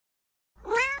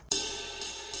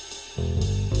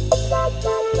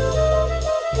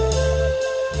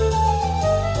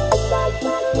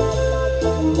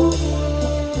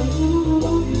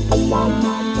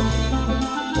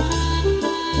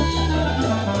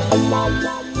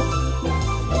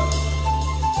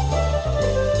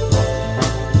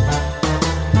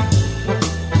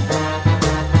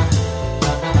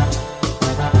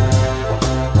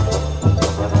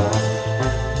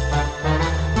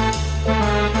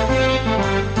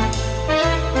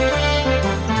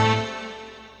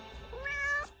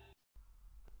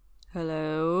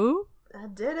Hello? I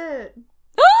did it.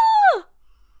 Ah!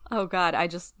 Oh god, I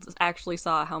just actually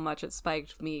saw how much it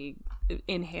spiked me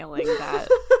inhaling that.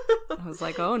 I was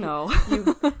like, oh no.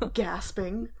 You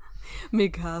gasping. Me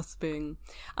gasping.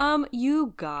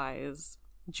 You guys,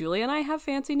 Julie and I have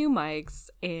fancy new mics,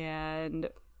 and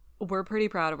we're pretty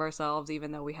proud of ourselves,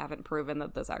 even though we haven't proven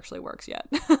that this actually works yet.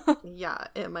 Yeah,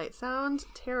 it might sound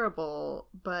terrible,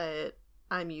 but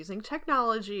I'm using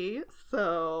technology,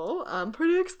 so I'm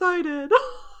pretty excited.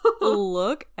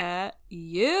 Look at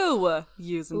you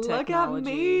using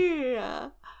technology. Look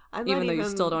at me. Even though you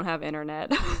still don't have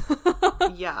internet.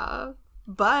 Yeah,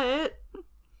 but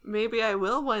maybe I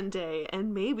will one day,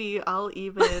 and maybe I'll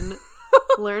even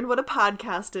learn what a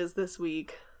podcast is this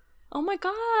week. Oh my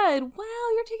god, wow,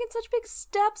 you're taking such big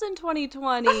steps in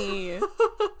 2020.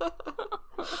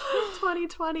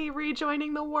 2020,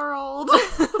 rejoining the world.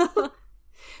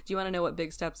 Do you want to know what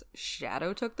big steps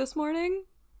Shadow took this morning?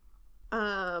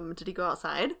 Did he go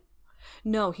outside?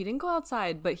 No, he didn't go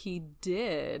outside, but he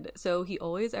did. So he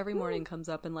always, every morning, comes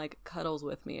up and, like, cuddles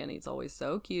with me, and he's always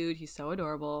so cute. He's so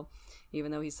adorable,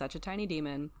 even though he's such a tiny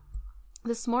demon.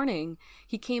 This morning,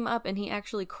 he came up and he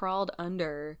actually crawled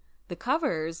under the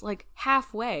covers, like,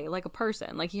 halfway, like a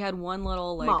person. Like, he had one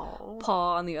little, like,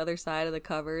 paw on the other side of the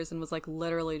covers and was, like,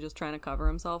 literally just trying to cover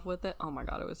himself with it. Oh my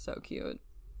god, it was so cute.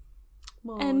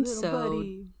 Whoa, and little so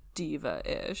buddy.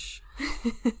 diva-ish.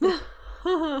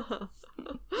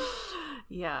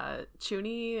 Yeah,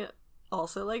 Chuny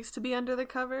also likes to be under the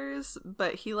covers,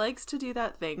 but he likes to do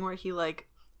that thing where he, like,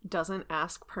 doesn't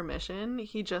ask permission.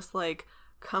 He just, like,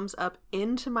 comes up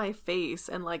into my face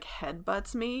and, like,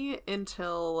 headbutts me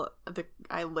until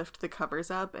I lift the covers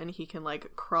up and he can,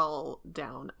 like, crawl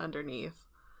down underneath.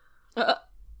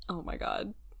 Oh my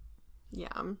god.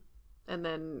 Yeah. And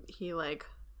then he, like...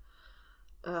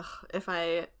 if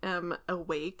I am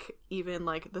awake even,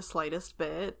 like, the slightest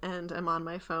bit and am on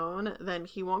my phone, then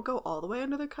he won't go all the way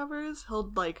under the covers.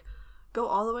 He'll, like, go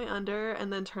all the way under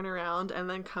and then turn around and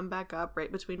then come back up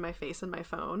right between my face and my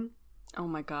phone. Oh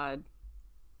my god.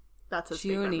 That's his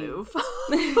favorite move.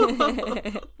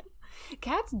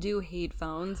 Cats do hate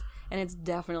phones, and it's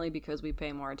definitely because we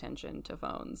pay more attention to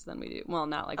phones than we do. Well,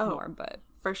 not, like, more, but...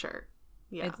 For sure.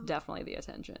 Yeah. It's definitely the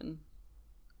attention.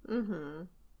 Mm-hmm.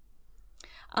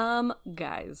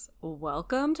 Guys,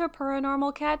 welcome to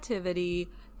Paranormal Captivity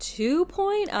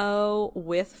 2.0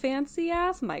 with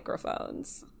fancy-ass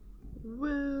microphones.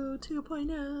 Woo, 2.0.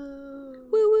 Woo,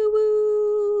 woo,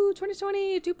 woo!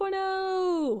 2020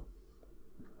 2.0!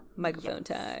 Microphone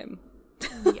time.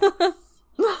 Yes.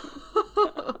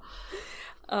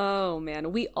 Oh,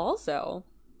 man. We also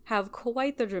have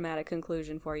quite the dramatic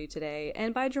conclusion for you today.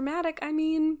 And by dramatic, I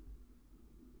mean...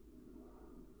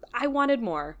 I wanted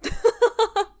more.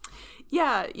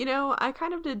 Yeah, you know, I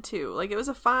kind of did too. Like, it was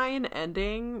a fine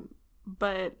ending,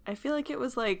 but I feel like it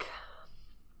was like...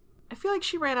 I feel like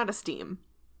she ran out of steam.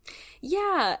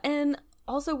 Yeah, and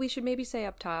also we should maybe say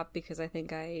up top, because I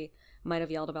think I might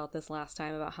have yelled about this last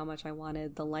time, about how much I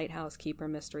wanted the Lighthouse Keeper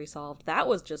mystery solved. That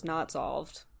was just not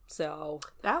solved, so...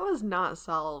 That was not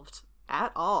solved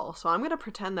at all, so I'm going to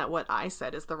pretend that what I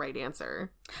said is the right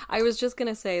answer. I was just going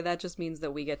to say that just means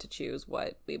that we get to choose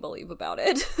what we believe about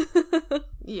it.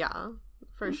 Yeah,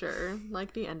 for sure.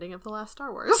 Like the ending of the last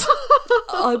Star Wars.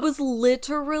 I was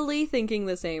literally thinking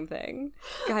the same thing.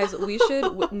 Guys, we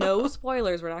should... No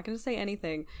spoilers, we're not going to say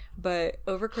anything, but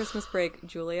over Christmas break,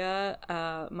 Julia,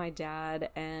 my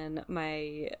dad, and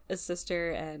my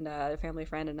sister and a family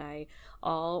friend and I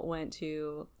all went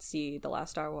to see The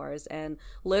Last Star Wars, and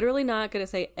literally not going to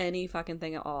say any fucking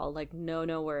thing at all. Like,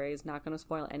 no worries, not going to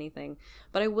spoil anything.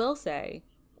 But I will say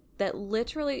that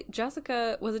literally,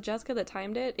 Jessica, was it Jessica that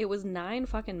timed it? It was 9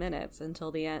 fucking minutes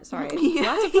until the end. Sorry,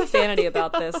 lots of profanity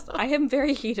about this. I am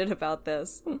very heated about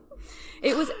this.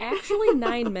 It was actually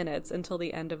 9 minutes until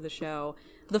the end of the show.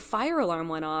 The fire alarm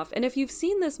went off, and if you've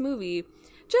seen this movie,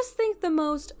 just think the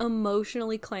most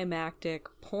emotionally climactic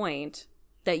point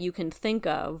that you can think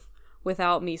of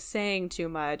without me saying too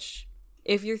much.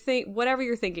 If whatever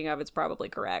you're thinking of, it's probably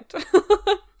correct.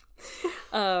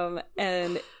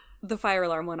 And the fire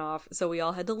alarm went off, so we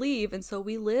all had to leave, and so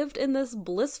we lived in this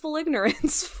blissful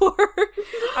ignorance for,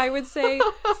 I would say,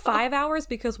 5 hours,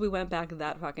 because we went back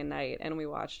that fucking night and we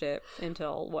watched it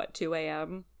until, what, 2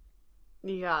 a.m.?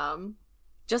 Yeah.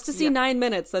 Just to see 9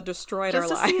 minutes that destroyed our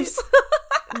lives.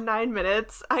 9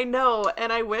 minutes. I know,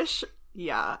 and I wish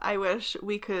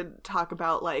we could talk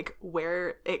about, like,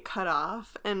 where it cut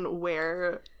off and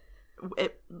where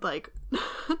it, like,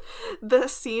 the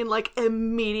scene, like,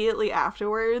 immediately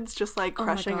afterwards, just, like,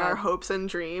 crushing our hopes and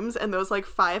dreams, and those, like,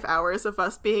 5 hours of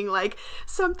us being like,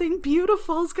 something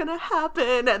beautiful's gonna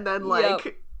happen, and then,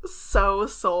 like, so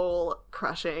soul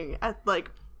crushing at, like,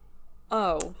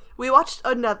 we watched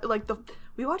another, like,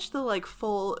 we watched the, like,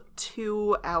 full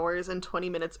 2 hours and 20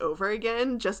 minutes over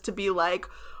again just to be like,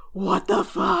 what the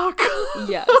fuck?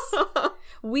 Yes.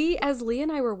 We, as Lee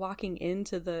and I were walking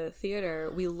into the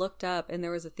theater, we looked up, and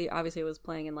there was obviously it was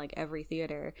playing in, like, every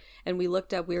theater, and we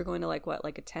looked up, we were going to, like, what,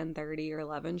 like a 10:30 or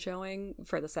 11 showing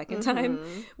for the second time.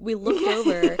 We looked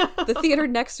over, the theater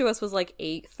next to us was, like,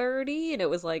 8:30, and it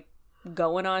was, like,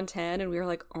 going on 10, and we were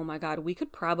like, oh my god, we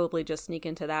could probably just sneak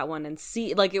into that one and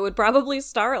see, like, it would probably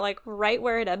start, like, right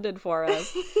where it ended for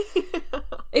us.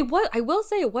 It was, I will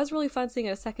say, it was really fun seeing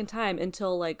it a second time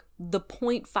until, like, the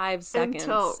 0.5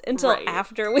 seconds until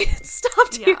after we had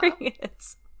stopped hearing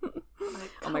it.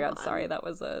 Like, oh my god, sorry, that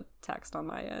was a text on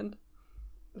my end.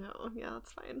 No, yeah,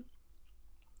 that's fine.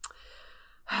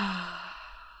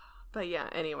 But yeah,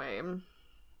 anyway,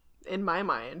 in my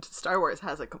mind, Star Wars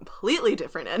has a completely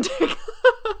different ending.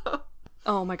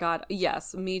 Oh my god,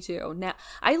 yes, me too. Now,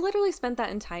 I literally spent that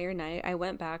entire night, I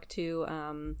went back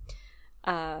to,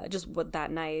 just what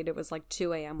that night, it was like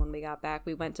 2 a.m. when we got back,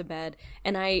 we went to bed,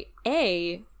 and I,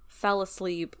 fell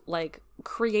asleep, like,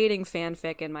 creating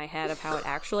fanfic in my head of how it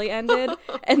actually ended,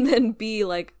 and then B,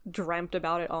 like, dreamt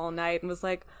about it all night and was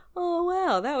like, oh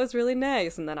wow, that was really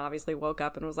nice, and then obviously woke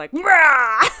up and was like,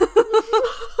 rah!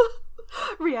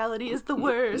 Reality is the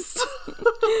worst.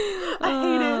 I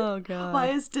hate it. Oh god. Why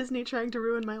is Disney trying to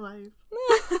ruin my life?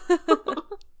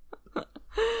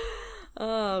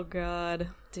 Oh god.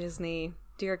 Disney.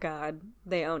 Dear god.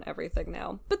 They own everything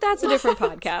now. But that's a different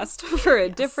podcast for a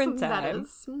different time.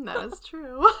 That is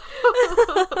true.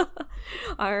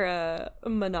 Our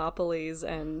monopolies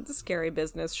and scary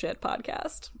business shit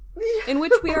podcast. In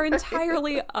which we are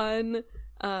entirely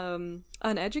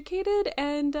uneducated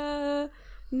and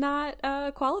not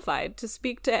qualified to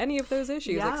speak to any of those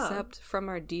issues except from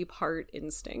our deep heart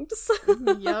instincts.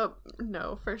 Yep.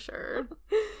 No, for sure.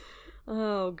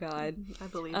 Oh god. I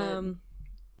believe it.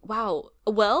 Wow.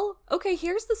 Well, okay,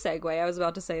 here's the segue. I was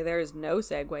about to say there is no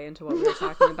segue into what we were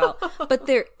talking about, but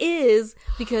there is,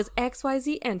 because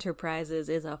XYZ Enterprises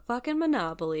is a fucking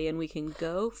monopoly and we can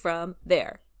go from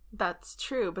there. That's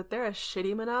true, but they're a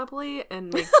shitty monopoly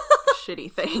and make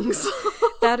shitty things.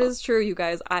 That is true, you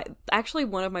guys. Actually,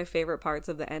 one of my favorite parts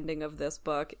of the ending of this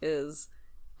book is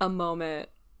a moment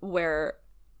where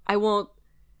we'll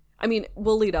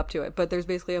lead up to it, but there's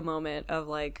basically a moment of,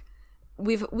 like,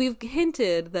 we've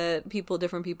hinted that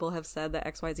different people have said that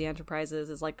XYZ Enterprises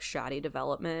is, like, shoddy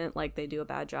development, like they do a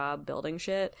bad job building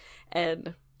shit,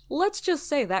 and let's just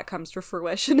say that comes to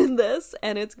fruition in this,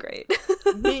 and it's great.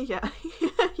 Yeah.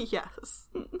 Yes.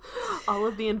 All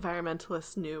of the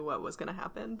environmentalists knew what was going to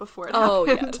happen before it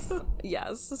happened. Oh,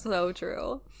 yes. Yes, so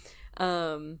true.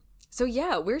 So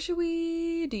yeah, where should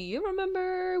we... Do you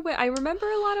remember... I remember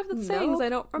a lot of the things. Nope, I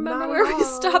don't remember where we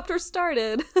stopped or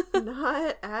started.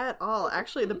 Not at all.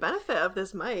 Actually, the benefit of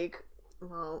this mic...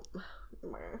 Well...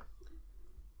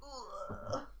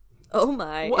 Oh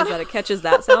my. What? Is that it catches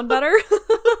that sound better?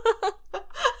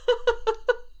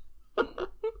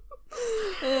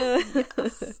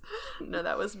 Yes. No,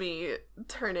 that was me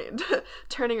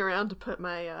turning around to put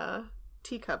my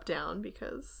teacup down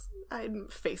because I'm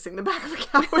facing the back of the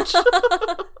couch.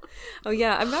 Oh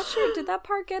yeah, I'm not sure, did that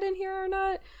part get in here or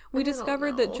not? We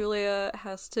discovered that Julia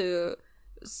has to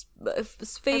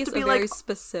face a very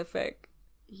specific...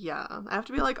 Yeah, I have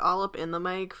to be, like, all up in the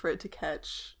mic for it to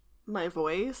catch my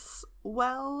voice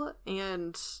well,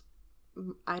 and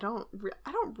I don't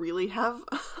really have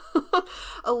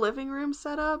a living room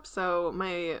set up, so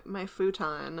my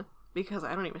futon, because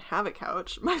I don't even have a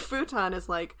couch, my futon is,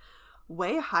 like,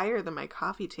 way higher than my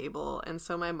coffee table, and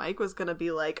so my mic was gonna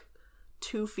be, like,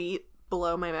 2 feet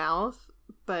below my mouth,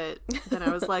 but then I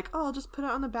was like, oh, I'll just put it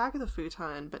on the back of the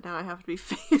futon, but now I have to be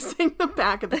facing the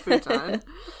back of the futon.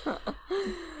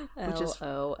 Which is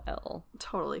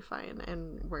totally fine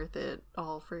and worth it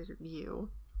all for you.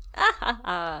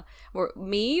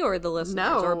 Me or the listeners?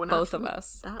 No, or both of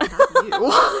us? Not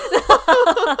you.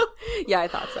 Yeah, I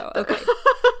thought so. Okay.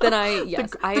 Then I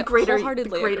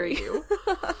wholeheartedly agree. You.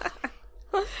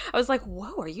 I was like,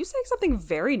 whoa, are you saying something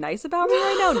very nice about me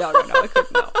right now? No, I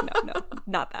couldn't. No,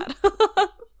 not that.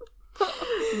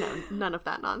 No, none of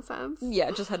that nonsense.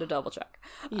 Yeah, just had to double check.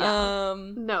 Yeah.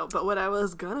 No, but what I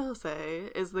was gonna say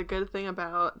is the good thing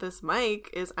about this mic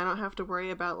is I don't have to worry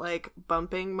about, like,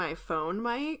 bumping my phone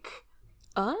mic.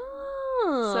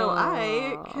 Oh. So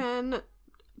I can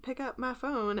pick up my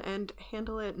phone and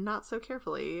handle it not so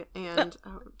carefully and,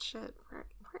 oh, shit, where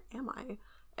am I?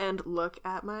 And look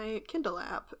at my Kindle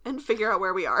app and figure out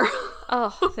where we are.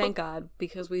 Oh, thank God,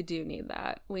 because we do need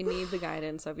that. We need the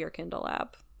guidance of your Kindle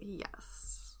app.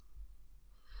 Yes.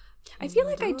 I feel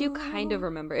like I do kind of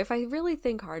remember. If I really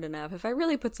think hard enough, if I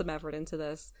really put some effort into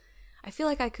this, I feel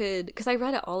like I could, because I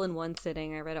read it all in one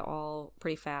sitting. I read it all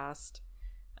pretty fast.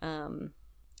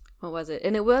 What was it?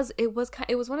 And it was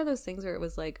one of those things where it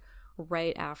was like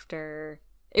right after,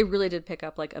 it really did pick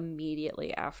up like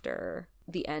immediately after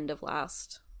the end of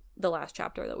the last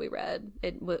chapter that we read.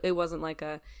 It wasn't like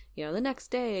a, the next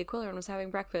day Quillerin was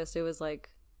having breakfast. It was like,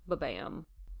 ba-bam.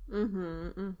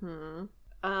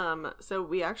 So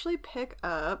we actually pick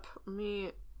up, let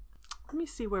me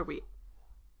see where we,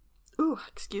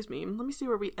 let me see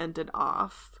where we ended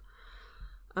off.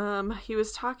 He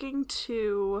was talking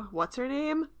to, what's her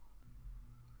name?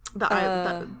 The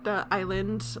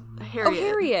island,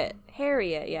 Harriet. Oh,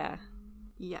 Harriet, yeah.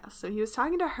 Yeah, so he was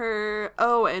talking to her,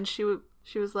 and she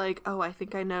was like, I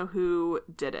think I know who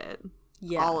did it.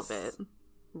 Yes. All of it.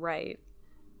 Right.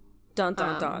 Dun,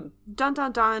 dun, dun. Dun,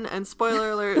 dun, dun. And spoiler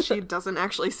alert, she doesn't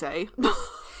actually say.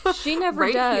 She never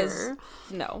right does. Here.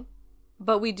 No.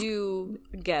 But we do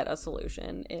get a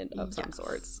solution of some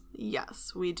sorts.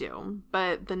 Yes, we do.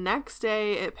 But the next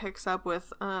day, it picks up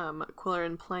with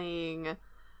Quillerin playing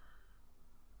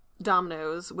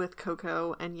dominoes with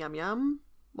Coco and Yum Yum.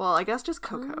 Well, I guess just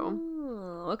Coco.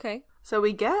 Oh, okay. So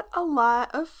we get a lot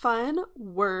of fun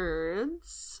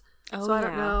words. Oh, so I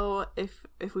don't know if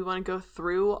we want to go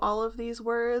through all of these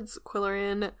words.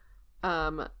 Quillerin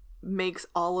makes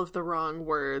all of the wrong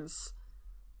words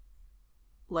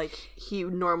like he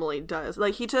normally does.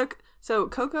 Like so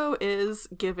Coco is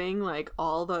giving like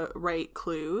all the right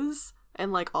clues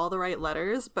and like all the right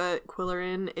letters, but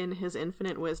Quillerin in his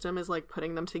infinite wisdom is like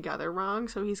putting them together wrong.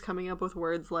 So he's coming up with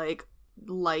words like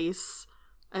lice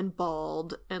and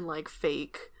bald and like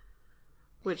fake,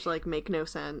 which like make no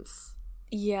sense.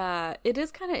 Yeah, it is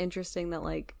kind of interesting that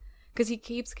like, because he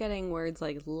keeps getting words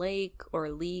like lake or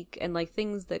leak and like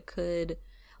things that could,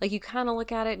 like, you kind of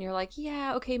look at it and you're like,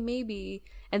 yeah, okay, maybe.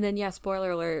 And then, yeah,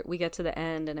 spoiler alert, we get to the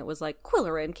end and it was like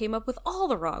Quillerin came up with all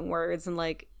the wrong words and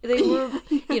like they were,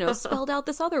 spelled out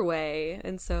this other way.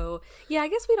 And so, yeah, I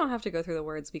guess we don't have to go through the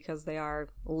words because they are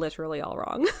literally all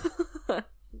wrong.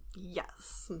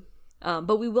 Yes.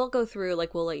 But we will go through,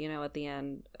 like, we'll let you know at the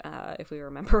end, if we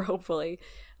remember, hopefully,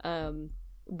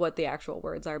 what the actual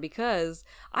words are, because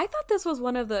I thought this was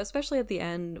one of the, especially at the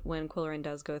end when Quillerin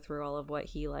does go through all of what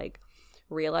he, like,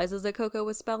 realizes that Coco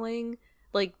was spelling,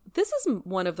 like, this is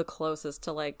one of the closest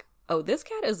to, like, oh, this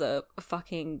cat is a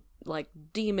fucking, like,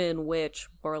 demon, witch,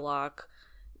 warlock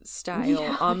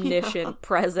style omniscient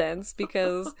presence,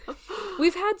 because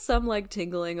we've had some like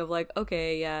tingling of like,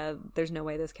 okay, yeah, there's no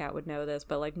way this cat would know this,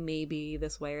 but like maybe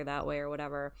this way or that way or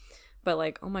whatever. But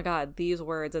like, oh my god, these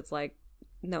words, it's like,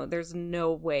 no, there's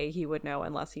no way he would know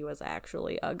unless he was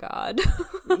actually a god.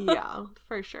 Yeah,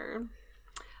 for sure.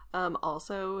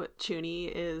 Also,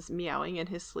 Chuny is meowing in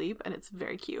his sleep, and it's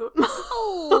very cute.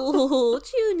 Oh,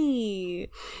 Chuny!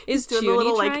 Is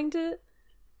Chuny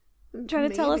trying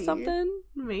to tell us something?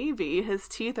 Maybe. His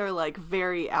teeth are like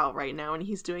very out right now, and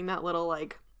he's doing that little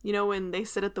like, when they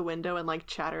sit at the window and like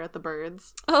chatter at the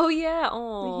birds. Oh yeah.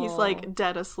 Oh. He's like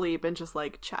dead asleep and just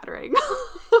like chattering.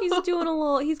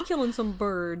 He's killing some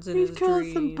birds in his dreams. He's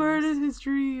killing some bird in his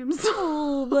dreams.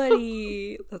 Oh,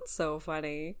 buddy. That's so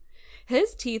funny.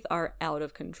 His teeth are out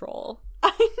of control.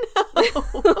 I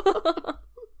know.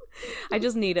 I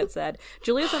just need it said.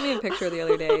 Julia sent me a picture the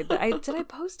other day. Did I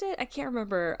post it? I can't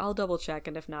remember. I'll double check,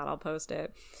 and if not, I'll post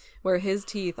it. Where his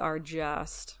teeth are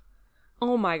just,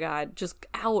 oh my god, just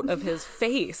out of his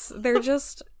face. They're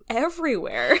just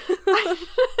everywhere.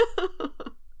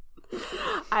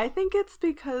 I think it's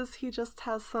because he just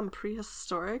has some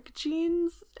prehistoric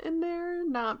genes in there,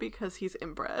 not because he's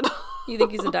inbred. You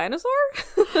think he's a dinosaur?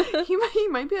 He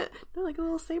might be like a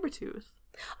little saber tooth.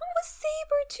 Oh, a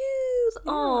saber tooth!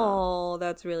 Yeah. Oh,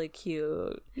 that's really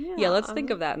cute. Yeah, let's think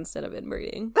of that instead of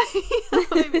inbreeding.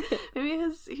 maybe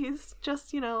he's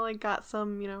just, like got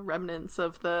some, remnants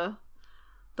of the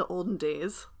olden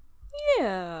days.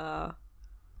 Yeah.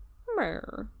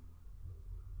 Mer.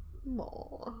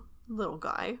 Aw, little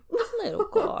guy. Little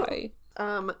guy.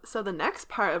 So the next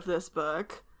part of this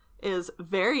book is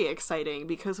very exciting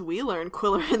because we learn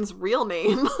Quilloran's real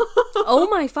name. Oh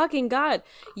my fucking god.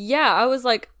 Yeah, I was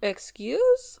like,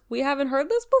 excuse? We haven't heard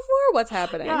this before? What's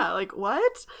happening? Yeah, like,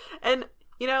 what? And,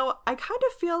 you know, I kind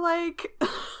of feel like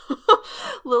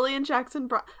Lillian Jackson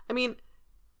I mean,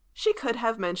 she could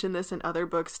have mentioned this in other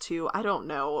books too, I don't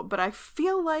know, but I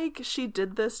feel like she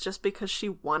did this just because she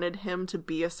wanted him to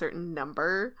be a certain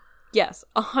number. Yes,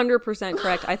 100%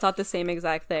 correct. I thought the same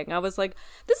exact thing. I was like,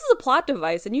 this is a plot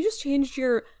device, and you just changed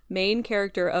your main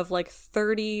character of like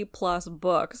 30 plus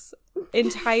books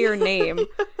entire name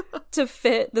to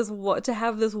fit this to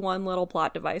have this one little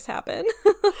plot device happen.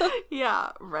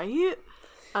 Yeah, right?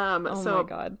 Oh so my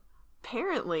god.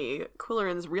 apparently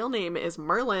Quilloran's real name is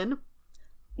Merlin.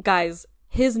 Guys,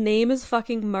 his name is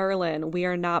fucking Merlin. We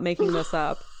are not making this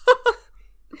up.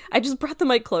 I just brought the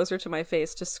mic closer to my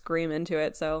face to scream into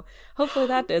it, so hopefully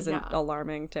that isn't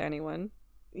alarming to anyone.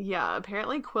 Yeah,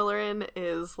 apparently Quilloran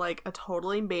is like a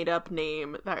totally made up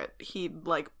name that he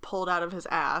like pulled out of his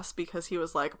ass because he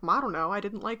was like, I don't know, I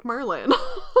didn't like Merlin.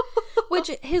 Which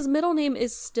his middle name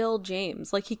is still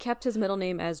James. Like, he kept his middle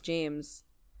name as James.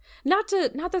 Not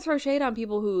to throw shade on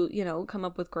people who, you know, come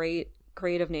up with great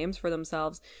creative names for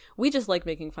themselves. We just like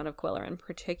making fun of Quilloran,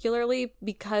 particularly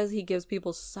because he gives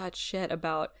people such shit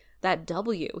about that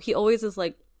W. He always is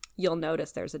like, you'll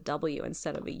notice there's a W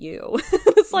instead of a U.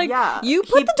 It's like, yeah, you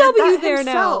put the W there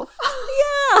himself.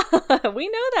 Now. Yeah, we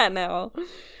know that now.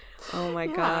 Oh my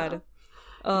god.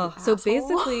 Oh, so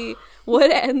basically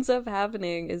what ends up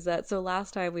happening is that, so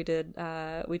last time we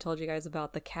told you guys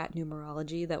about the cat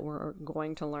numerology that we're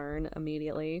going to learn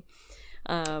immediately.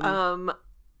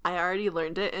 I already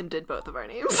learned it and did both of our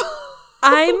names.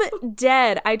 I'm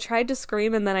dead. I tried to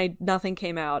scream and then nothing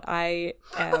came out. I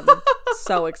am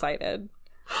so excited.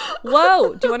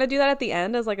 Whoa. Do you want to do that at the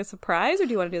end as like a surprise, or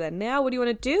do you want to do that now? What do you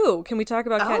want to do? Can we talk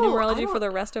about cat numerology for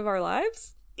the rest of our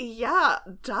lives? Yeah,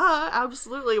 duh,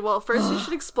 absolutely. Well, first you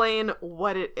should explain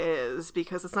what it is,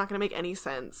 because it's not going to make any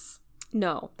sense.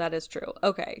 No, that is true.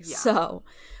 Okay, so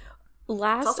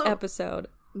last episode...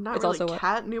 Not really also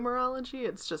cat numerology,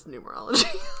 it's just numerology.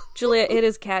 Julia, it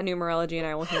is cat numerology, and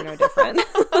I will hear no different.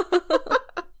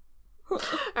 All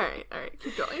right,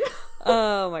 keep going.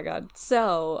 Oh my god.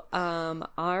 So,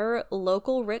 our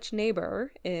local rich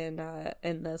neighbor in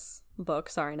this book,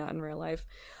 sorry, not in real life.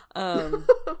 I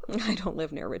don't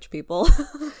live near rich people.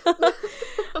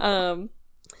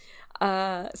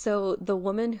 So the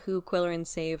woman who Quilloran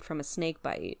saved from a snake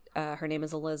bite, her name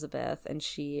is Elizabeth, and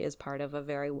she is part of a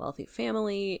very wealthy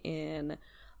family in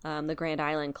the Grand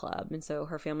Island Club. And so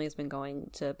her family has been going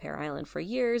to Pear Island for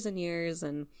years and years,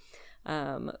 and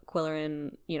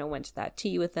Quilloran, you know, went to that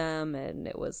tea with them, and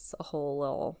it was a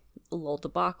whole little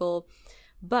debacle.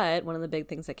 But one of the big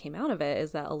things that came out of it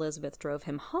is that Elizabeth drove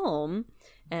him home,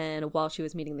 and while she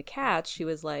was meeting the cats, she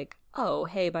was like, oh,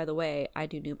 hey, by the way, I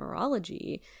do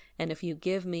numerology, and if you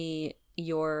give me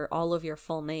all of your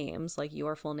full names, like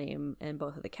your full name and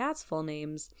both of the cats' full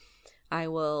names, I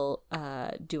will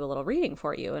do a little reading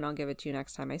for you, and I'll give it to you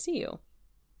next time I see you.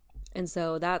 And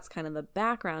so that's kind of the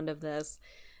background of this.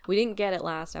 We didn't get it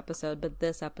last episode, but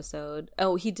this episode,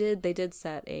 they did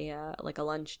set a like a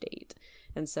lunch date.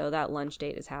 And so that lunch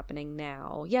date is happening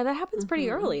now. Yeah, that happens pretty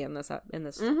early in this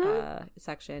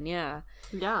section. Yeah.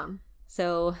 Yeah.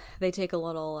 So they take a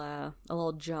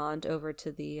little jaunt over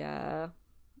to the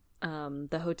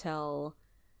hotel,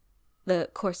 the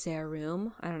Corsair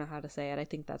room. I don't know how to say it. I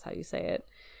think that's how you say it.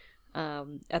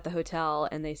 At the hotel,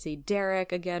 and they see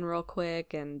Derek again real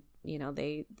quick, and you know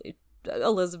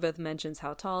Elizabeth mentions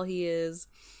how tall he is,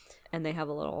 and they have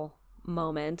a little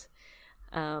moment.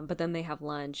 But then they have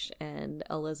lunch, and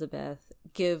Elizabeth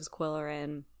gives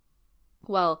Quilloran,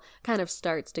 kind of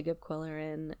starts to give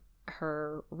Quilloran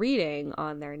her reading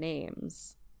on their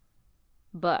names.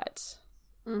 But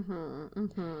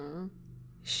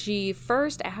she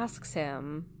first asks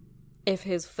him if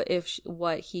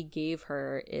what he gave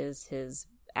her is his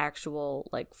actual,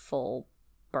 like, full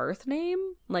birth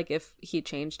name, like if he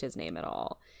changed his name at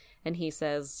all. And he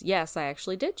says, yes, I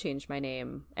actually did change my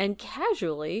name, and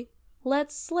casually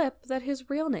lets slip that his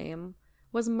real name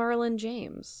was Merlin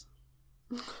James.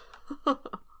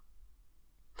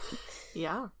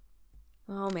 Yeah.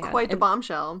 Oh, man. Quite the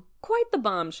bombshell. Quite the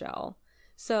bombshell.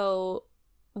 So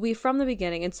from the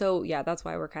beginning, and so, yeah, that's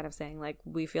why we're kind of saying, like,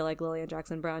 we feel like Lillian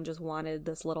Jackson Brown just wanted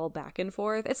this little back and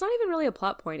forth. It's not even really a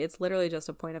plot point. It's literally just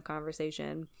a point of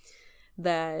conversation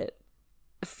that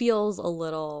feels a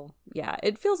little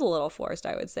forced,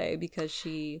 I would say, because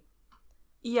she...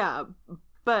 Yeah,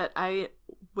 but I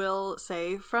will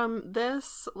say from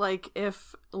this, like,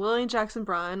 if Lillian Jackson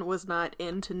Braun was not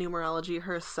into numerology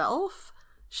herself,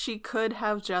 she could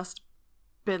have just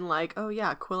been like, oh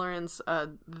yeah, Quillen's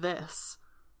this.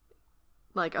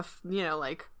 Like,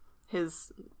 like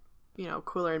his,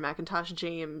 Quillen McIntosh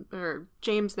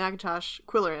James McIntosh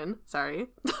Quillen, sorry,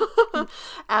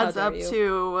 adds up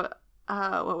to,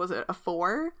 what was it, a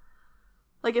 4?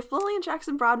 Like, if Lillian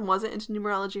Jackson Braun wasn't into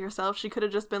numerology herself, she could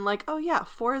have just been like, oh yeah,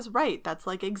 4 is right. That's,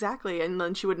 like, exactly. And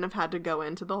then she wouldn't have had to go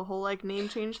into the whole, like, name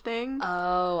change thing.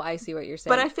 Oh, I see what you're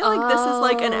saying. But I feel like this is,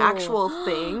 like, an actual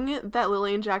thing that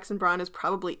Lillian Jackson Braun is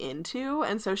probably into.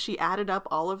 And so she added up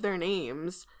all of their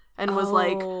names and was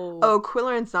like, oh,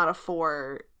 Quillen's not a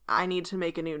 4. I need to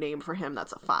make a new name for him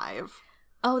that's a 5.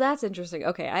 Oh, that's interesting.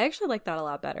 Okay, I actually like that a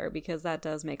lot better because that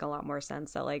does make a lot more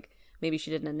sense that, like, maybe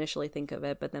she didn't initially think of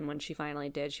it, but then when she finally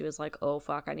did, she was like, oh,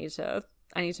 fuck, I need to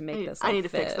make this, like, I need to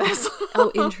fix this.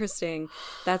 Oh, interesting.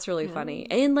 That's really funny.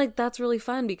 And, like, that's really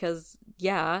fun because,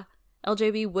 yeah,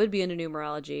 LJB would be into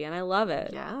numerology, and I love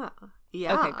it. Yeah.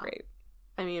 Okay, great.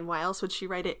 I mean, why else would she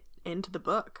write it into the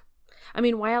book? I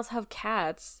mean, why else have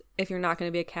cats if you're not going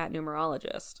to be a cat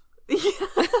numerologist?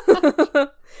 Yeah.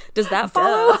 Does that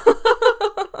follow?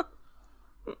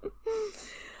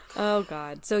 Oh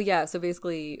god. So yeah, so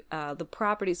basically the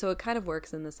property, so it kind of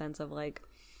works in the sense of like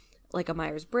a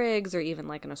Myers-Briggs or even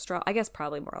like I guess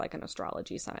probably more like an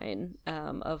astrology sign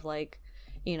of like,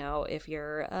 if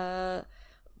you're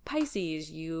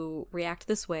Pisces, you react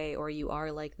this way or you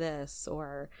are like this,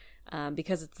 or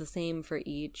because it's the same for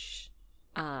each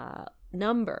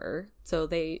number. So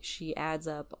she adds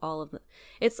up all of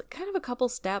it's kind of a couple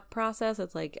step process.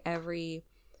 It's like every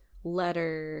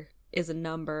letter is a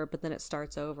number, but then it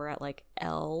starts over at like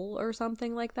L or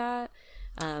something like that.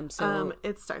 So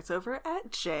it starts over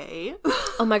at J.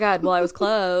 Oh my god, well I was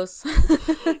close.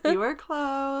 You were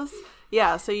close.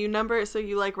 Yeah, so you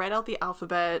like write out the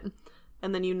alphabet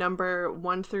and then you number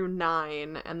 1 through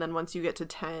 9, and then once you get to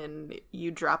 10, you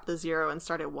drop the 0 and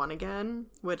start at 1 again,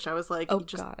 which I was like,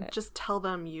 just tell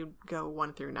them you go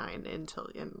 1 through 9 and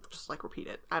just like repeat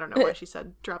it. I don't know why she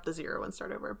said drop the 0 and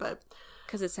start over, but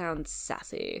because it sounds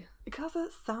sassy. Because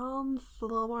it sounds a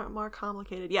little more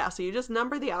complicated. Yeah, so you just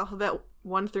number the alphabet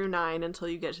 1 through 9 until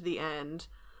you get to the end.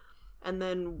 And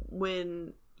then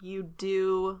when you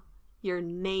do your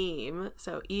name,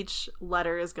 so each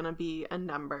letter is going to be a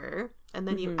number, and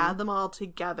then you add them all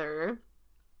together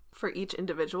for each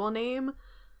individual name,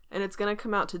 and it's going to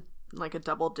come out to like a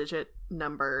double-digit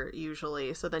number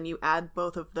usually. So then you add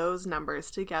both of those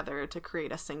numbers together to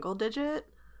create a single digit.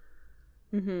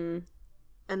 Mm-hmm.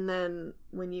 And then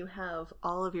when you have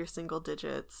all of your single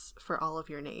digits for all of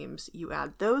your names, you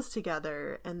add those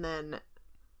together, and then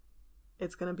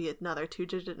it's going to be another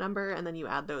 2-digit number, and then you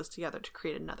add those together to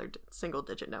create another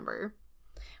single-digit number.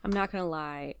 I'm not going to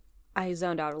lie. I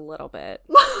zoned out a little bit.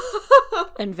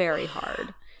 And very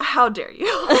hard. How dare you?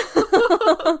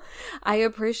 I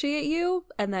appreciate you,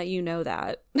 and that you know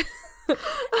that.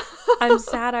 I'm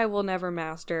sad I will never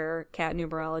master cat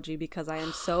numerology because I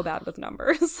am so bad with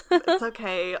numbers. It's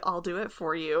okay. I'll do it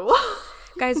for you.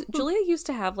 Guys, Julia used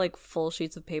to have like full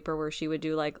sheets of paper where she would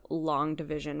do like long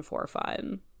division for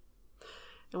fun.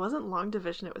 It wasn't long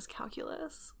division, it was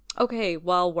calculus. Okay,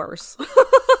 well, worse.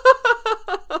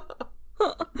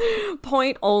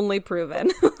 Point only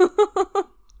proven.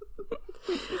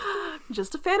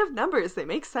 Just a fan of numbers. They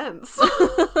make sense.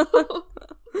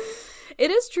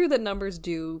 It is true that numbers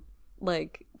do,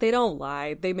 like, they don't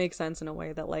lie. They make sense in a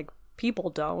way that, like, people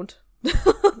don't.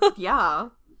 Yeah.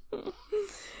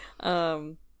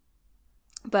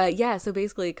 But yeah, so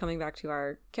basically coming back to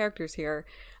our characters here,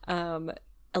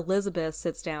 Elizabeth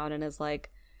sits down and is like,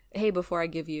 hey, before I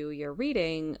give you your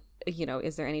reading,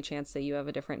 is there any chance that you have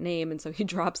a different name? And so he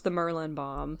drops the Merlin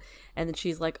bomb, and then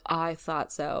she's like, I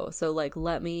thought so. So like,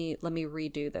 let me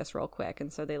redo this real quick.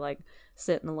 And so they like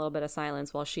sit in a little bit of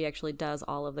silence while she actually does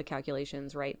all of the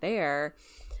calculations right there.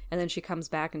 And then she comes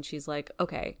back and she's like,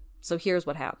 okay, so here's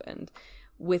what happened.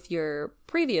 With your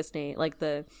previous name, like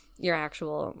your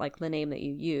actual, like the name that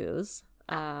you use,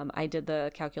 I did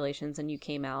the calculations and you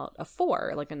came out a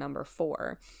 4, like a number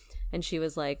 4. And she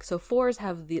was like, so 4s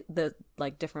have the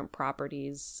like different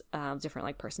properties, different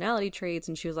like personality traits.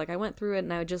 And she was like, I went through it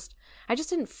and I just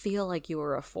didn't feel like you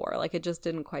were a 4. Like it just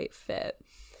didn't quite fit.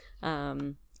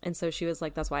 And so she was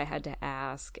like, that's why I had to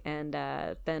ask. And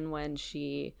then when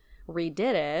she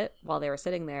redid it while they were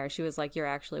sitting there, she was like, you're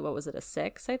actually, what was it, a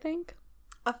 6, I think?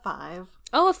 A 5.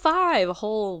 Oh, a 5, a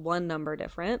whole 1 number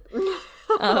different.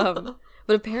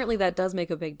 But apparently that does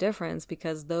make a big difference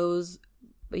because those,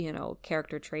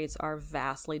 character traits are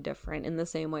vastly different in the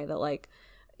same way that, like,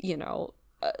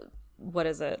 what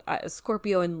is it?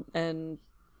 Scorpio and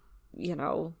you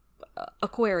know,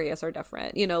 Aquarius are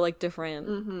different, you know, like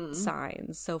different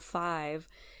signs. So 5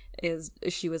 is,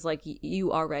 she was like,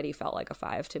 you already felt like a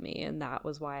 5 to me, and that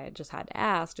was why I just had to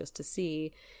ask, just to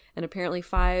see. And apparently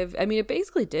 5, I mean, it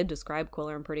basically did describe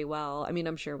Quillerin pretty well. I mean,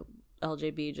 I'm sure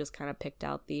LJB just kind of picked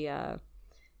out the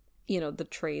you know, the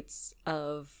traits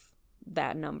of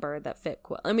that number that fit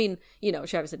Quill. I mean, you know,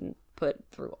 she obviously didn't put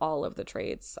through all of the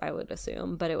traits, I would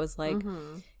assume, but it was like,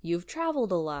 you've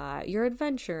traveled a lot, you're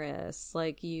adventurous,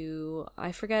 like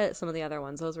I forget some of the other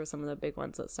ones. Those were some of the big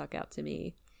ones that stuck out to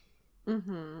me.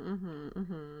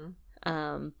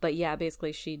 But yeah,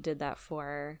 basically she did that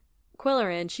for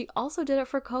Quillerin. She also did it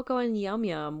for Coco and Yum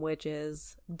Yum, which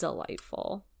is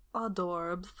delightful.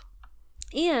 Adorbs.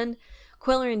 And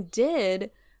Quillerin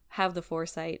did have the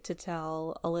foresight to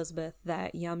tell Elizabeth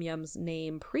that Yum Yum's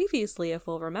name previously, if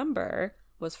we'll remember,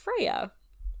 was Freya.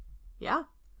 Yeah.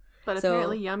 But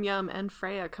apparently Yum Yum and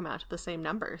Freya come out to the same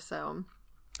number, so...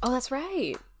 Oh, that's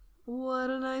right. What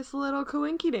a nice little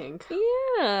coinky dink.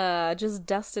 Yeah, just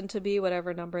destined to be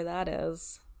whatever number that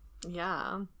is.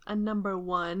 Yeah, a number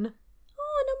 1.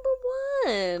 Oh,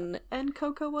 number 1. And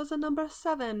Coco was a number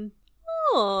 7.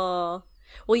 Oh.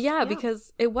 Well, yeah,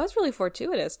 because it was really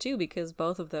fortuitous, too, because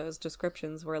both of those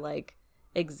descriptions were, like,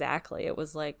 exactly. It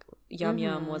was, like, Yum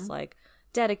Yum was, like,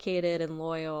 dedicated and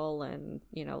loyal and,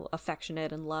 you know,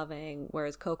 affectionate and loving,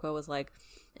 whereas Coco was, like,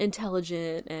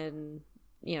 intelligent and,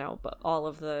 you know, but all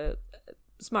of the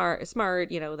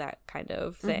smart, you know, that kind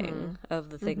of thing, of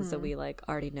the things that we, like,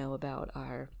 already know about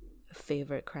our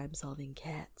favorite crime-solving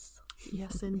cats.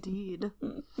 Yes, indeed.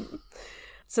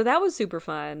 So that was super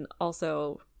fun.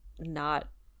 Also, not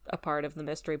a part of the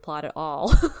mystery plot at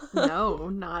all. No,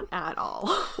 not at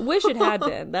all. Wish it had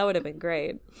been. That would have been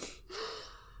great.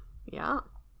 Yeah.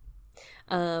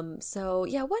 So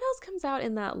yeah, what else comes out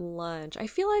in that lunch? I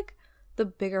feel like the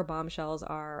bigger bombshells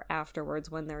are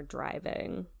afterwards when they're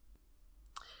driving.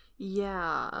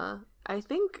 Yeah. I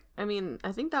think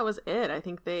that was it. I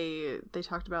think they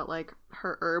talked about like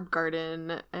her herb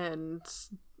garden, and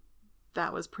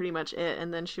that was pretty much it.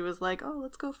 And then she was like, oh,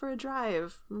 let's go for a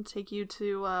drive. I'll take you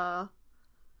to,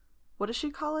 what does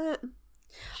she call it?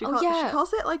 She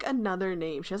calls it like another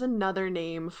name. She has another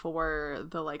name for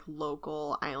the like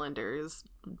local islanders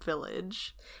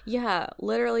village. Yeah,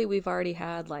 literally we've already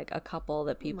had like a couple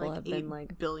that people like have been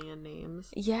like billion names.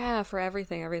 Yeah, for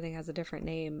everything. Everything has a different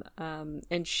name.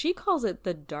 And she calls it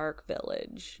the Dark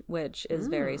Village, which is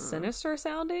very sinister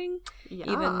sounding.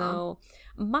 Yeah. Even though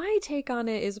my take on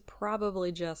it is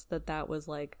probably just that was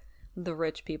like the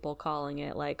rich people calling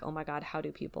it like, oh my god, how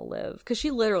do people live? Because she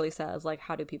literally says like,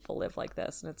 how do people live like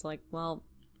this? And it's like, well,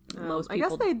 most people, I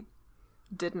guess they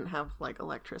didn't have like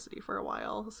electricity for a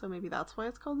while, so maybe that's why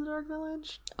it's called the Dark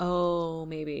Village. Oh,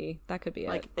 maybe that could be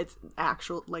like it. It's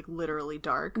actual like literally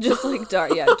dark. Just like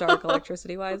dark. Yeah, dark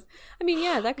electricity wise. I mean,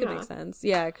 yeah, that could make sense.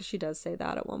 Yeah, because she does say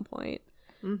that at one point.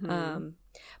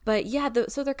 But yeah,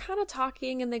 so they're kind of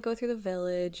talking and they go through the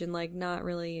village and like not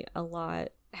really a lot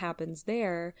happens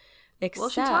there. Well,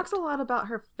 she talks a lot about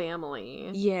her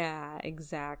family. Yeah,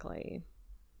 exactly.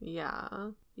 Yeah,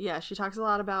 she talks a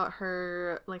lot about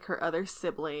her, like, her other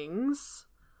siblings.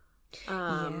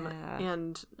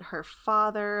 And her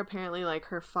father. Apparently, like,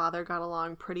 her father got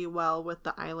along pretty well with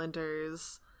the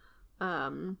islanders.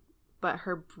 But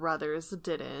her brothers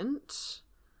didn't.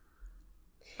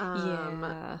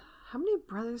 Yeah. How many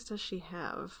brothers does she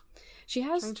have? She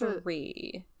has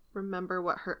 3. Remember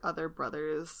what her other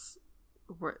brothers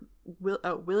were.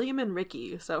 William and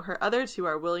Ricky. So her other 2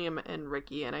 are William and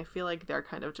Ricky, and I feel like they're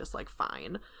kind of just like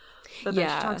fine. But then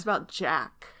she talks about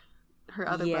Jack, her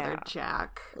other brother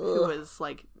Jack, who was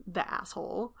like the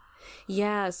asshole.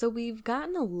 Yeah, so we've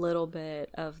gotten a little bit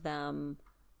of them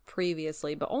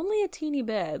previously, but only a teeny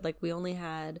bit. Like we only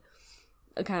had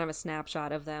a kind of a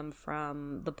snapshot of them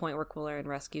from the point where Quillerin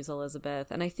rescues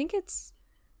Elizabeth, and I think it's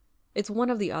one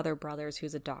of the other brothers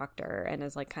who's a doctor and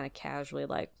is like kind of casually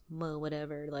like, well,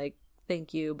 whatever, like,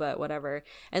 thank you, but whatever.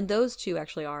 And those 2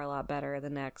 actually are a lot better the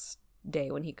next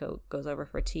day when he goes over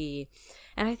for tea.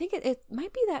 And I think it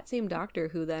might be that same doctor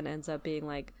who then ends up being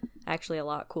like actually a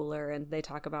lot cooler, and they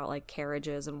talk about like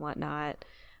carriages and whatnot.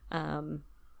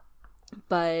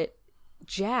 But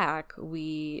Jack,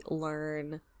 we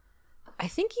learn, I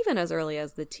think even as early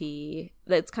as the tea,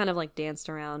 that's kind of like danced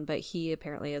around, but he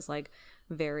apparently is like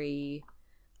very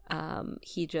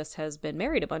he just has been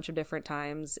married a bunch of different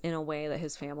times in a way that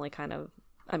his family kind of,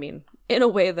 I mean, in a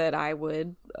way that I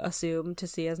would assume to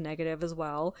see as negative as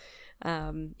well.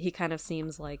 He kind of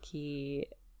seems like he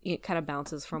kind of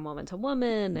bounces from woman to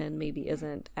woman and maybe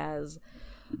isn't as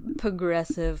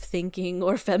progressive thinking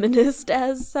or feminist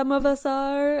as some of us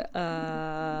are.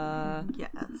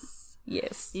 Yes.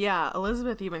 Yes. Yeah,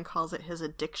 Elizabeth even calls it his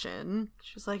addiction.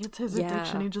 She's like, it's his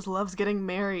addiction. He just loves getting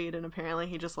married. And apparently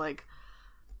he just, like,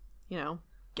 you know,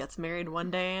 gets married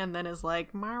one day and then is like,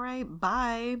 all right,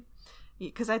 bye.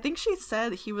 Because I think she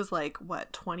said he was, like,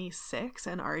 what, 26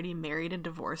 and already married and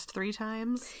divorced 3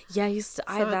 times? Yeah,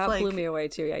 that blew me away,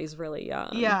 too. Yeah, he's really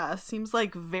young. Yeah, seems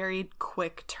like very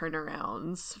quick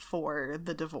turnarounds for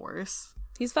the divorce.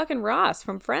 He's fucking Ross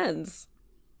from Friends.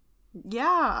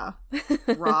 Yeah.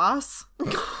 Ross.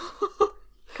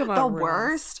 Come on, the Ross.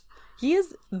 Worst. He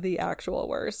is the actual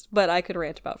worst, but I could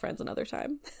rant about Friends another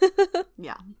time.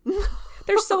 Yeah.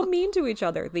 They're so mean to each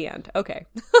other. The end. Okay.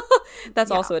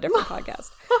 That's also a different podcast.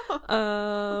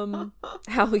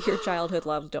 How your childhood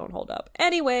loves don't hold up.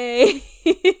 Anyway.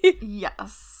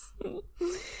 Yes. What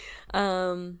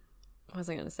was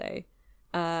I going to say?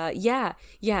 Yeah,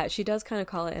 she does kind of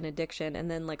call it an addiction, and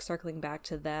then like circling back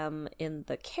to them in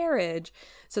the carriage.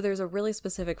 So there's a really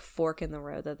specific fork in the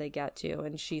road that they get to,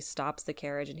 and she stops the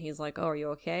carriage and he's like, "Oh, are you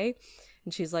okay?"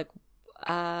 And she's like,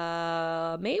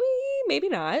 maybe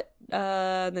not.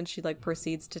 And then she like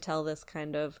proceeds to tell this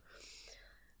kind of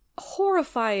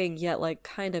horrifying yet like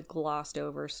kind of glossed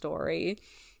over story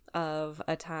of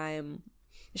a time.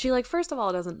 She, like, first of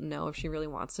all, doesn't know if she really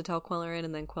wants to tell Quillerin,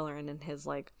 and then Quillerin, in his,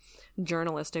 like,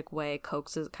 journalistic way,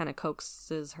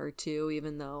 coaxes her to,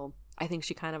 even though I think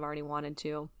she kind of already wanted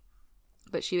to.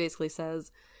 But she basically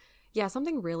says, yeah,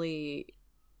 something really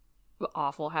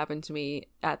awful happened to me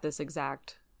at this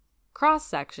exact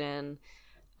cross-section.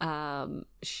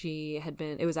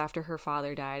 It was after her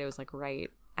father died. It was, like, right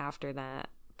after that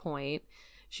point.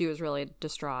 She was really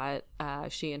distraught.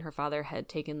 She and her father had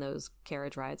taken those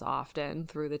carriage rides often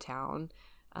through the town.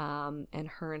 And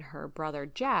her brother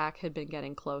Jack had been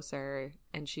getting closer.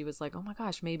 And she was like, oh my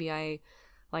gosh, maybe I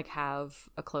like have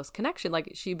a close connection.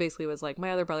 Like she basically was like,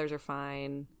 my other brothers are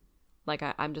fine. Like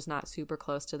I'm just not super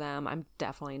close to them. I'm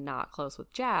definitely not close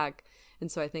with Jack.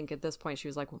 And so I think at this point she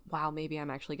was like, wow, maybe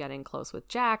I'm actually getting close with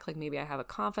Jack. Like maybe I have a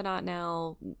confidant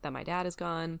now that my dad is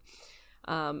gone.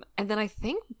 And then I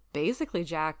think basically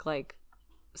Jack like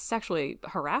sexually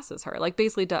harasses her. Like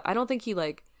basically I don't think he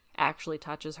like actually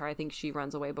touches her. I think she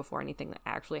runs away before anything that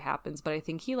actually happens. But I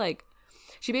think he like,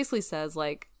 she basically says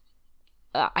like,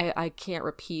 I can't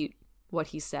repeat what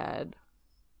he said.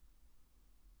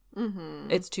 Mm-hmm.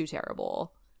 It's too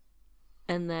terrible.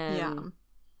 And then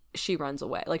she runs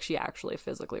away. Like she actually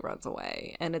physically runs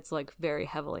away. And it's like very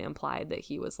heavily implied that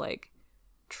he was like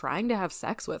trying to have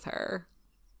sex with her.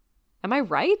 Am I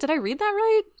right? Did I read that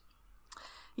right?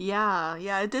 Yeah,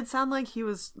 it did sound like he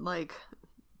was, like,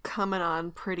 coming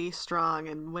on pretty strong,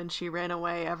 and when she ran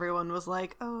away, everyone was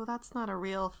like, oh, that's not a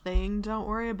real thing, don't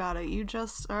worry about it, you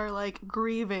just are, like,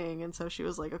 grieving, and so she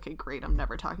was like, okay, great, I'm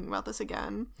never talking about this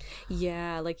again.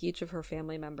 Yeah, like, each of her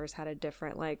family members had a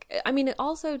different, like, I mean, it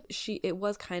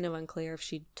was kind of unclear if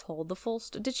she told the full,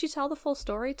 did she tell the full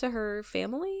story to her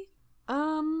family?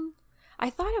 I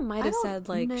thought it might have said,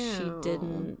 like, she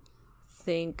didn't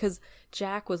think, because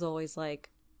Jack was always like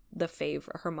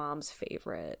her mom's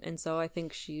favorite, and so I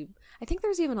think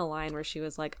there's even a line where she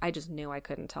was like, I just knew I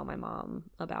couldn't tell my mom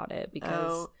about it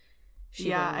because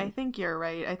I think you're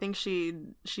right. I think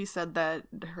she said that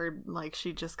her like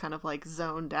she just kind of like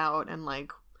zoned out, and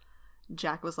like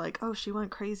Jack was like, oh, she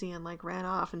went crazy and like ran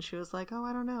off, and she was like, oh,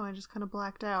 I don't know, I just kind of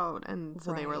blacked out, and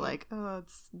so they were like, oh,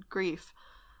 it's grief.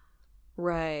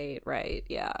 Right,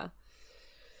 yeah.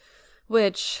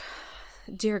 Which,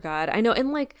 dear God, I know,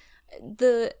 and like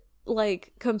the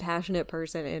like compassionate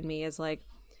person in me is like,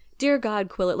 dear God,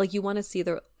 Quillerin, like you want to see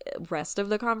the rest of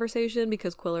the conversation,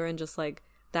 because Quillerin just like,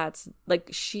 that's like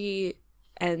she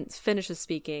and finishes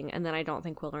speaking, and then I don't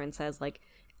think Quillerin says like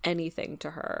anything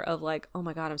to her of like, oh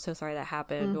my God, I'm so sorry that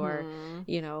happened, or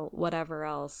you know, whatever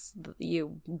else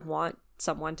you want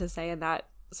someone to say in that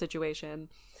situation.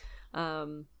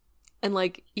 And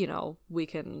like, you know, we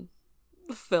can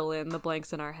fill in the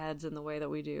blanks in our heads in the way that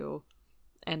we do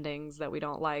endings that we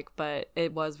don't like, but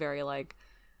it was very like,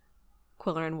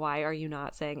 Quillerin, why are you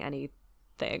not saying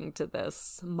anything to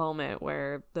this moment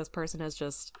where this person has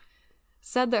just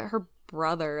said that her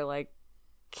brother like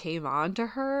came on to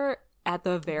her at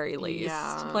the very least?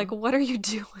 Like, what are you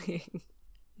doing?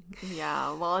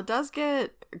 Yeah, well, it does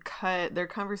get cut, their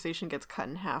conversation gets cut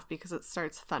in half because it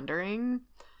starts thundering.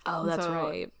 Oh, that's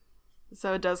right.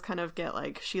 So it does kind of get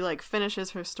like, she like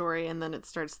finishes her story and then it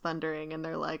starts thundering and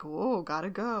they're like, whoa, gotta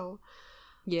go.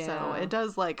 Yeah. So it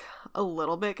does like a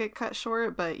little bit get cut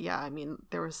short, but yeah, I mean,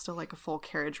 there was still like a full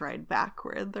carriage ride back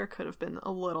where there could have been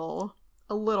a little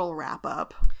wrap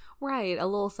up. Right, a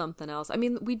little something else. I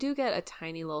mean, we do get a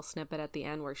tiny little snippet at the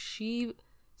end where she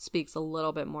speaks a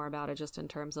little bit more about it, just in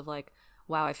terms of like,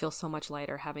 wow, I feel so much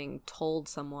lighter having told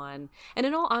someone. And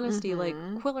in all honesty, like,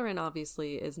 Quillerin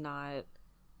obviously is not,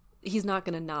 he's not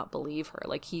going to not believe her.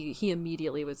 Like, he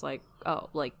immediately was like, oh,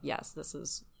 like, yes, this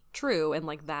is true. And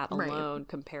like that alone,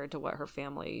 compared to what her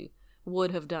family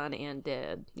would have done and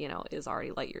did, you know, is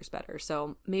already light years better.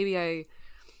 So maybe I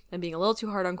am being a little too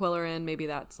hard on Quillerin. Maybe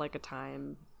that's like a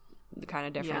time kind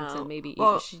of difference. And maybe,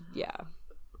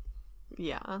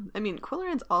 Yeah. I mean,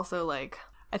 Quillerin's also like,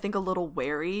 I think a little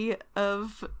wary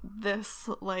of this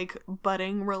like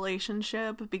budding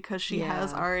relationship, because she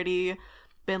has already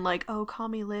been like, oh, call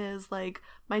me Liz, like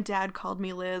my dad called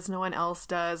me Liz, no one else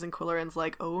does. And Quillerin's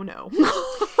like, oh no.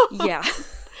 Yeah.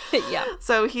 Yeah.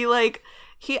 So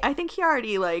I think he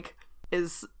already like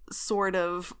is sort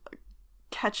of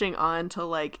catching on to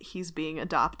like he's being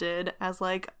adopted as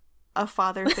like a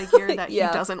father figure that he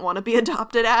doesn't want to be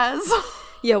adopted as.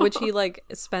 Yeah, which he like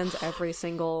spends every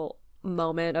single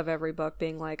moment of every book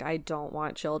being like, I don't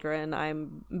want children,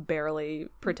 I'm barely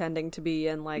pretending to be,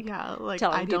 and like, telling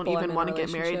I don't even want to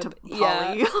get married to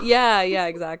Polly. Yeah,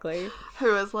 exactly.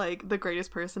 Who is like the greatest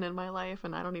person in my life,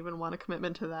 and I don't even want a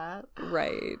commitment to that.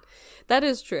 Right. That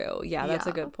is true. Yeah, that's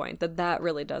a good point. That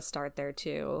really does start there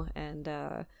too. And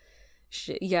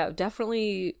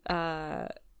definitely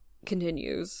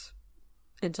continues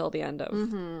until the end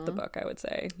of the book, I would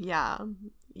say.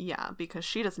 Yeah, because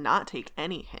she does not take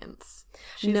any hints.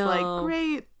 She's like,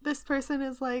 great, this person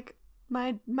is like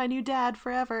my new dad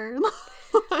forever.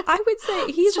 I would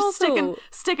say he's just also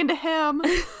sticking to him.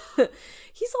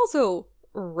 He's also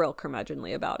real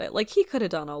curmudgeonly about it. Like, he could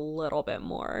have done a little bit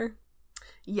more.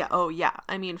 Yeah, oh yeah.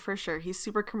 I mean, for sure, he's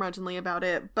super curmudgeonly about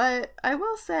it. But I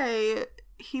will say,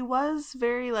 he was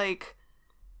very like,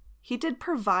 he did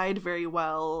provide very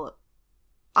well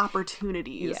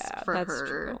opportunities for her.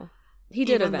 True. He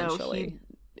did eventually.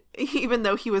 Even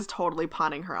though he was totally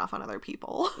pawning her off on other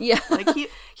people. Yeah. Like,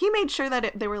 he made sure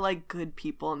that they were, like, good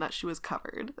people and that she was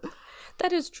covered.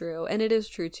 That is true. And it is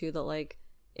true, too, that, like,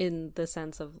 in the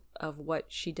sense of what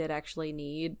she did actually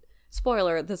need.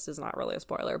 Spoiler, this is not really a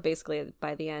spoiler. Basically,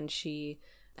 by the end, she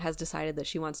has decided that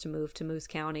she wants to move to Moose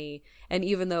County. And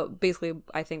even though, basically,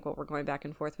 I think what we're going back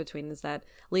and forth between is that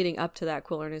leading up to that,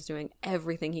 Quillerin is doing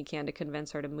everything he can to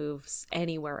convince her to move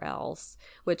anywhere else,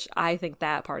 which I think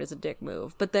that part is a dick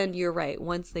move. But then you're right,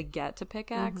 once they get to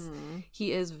Pickaxe,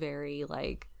 he is very,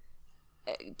 like,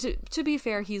 to be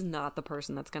fair, he's not the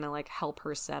person that's gonna, like, help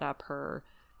her set up her,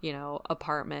 you know,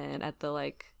 apartment at the,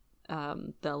 like,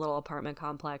 the little apartment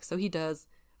complex. So he does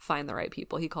find the right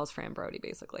people. He calls Fran Brody,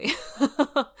 basically.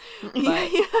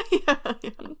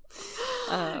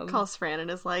 Calls Fran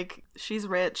and is like, she's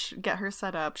rich, get her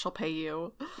set up, she'll pay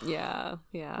you. Yeah.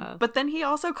 But then he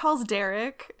also calls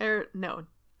Derek,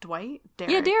 Dwight?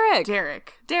 Derek. Yeah,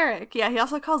 Derek. Yeah, he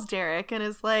also calls Derek and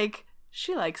is like,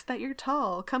 she likes that you're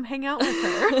tall, come hang out with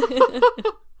her.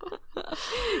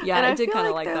 Yeah, and I did kind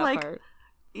of like that part.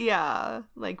 Yeah,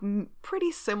 like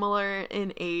pretty similar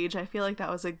in age. I feel like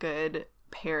that was a good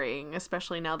pairing,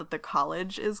 especially now that the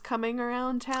college is coming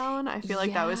around town. I feel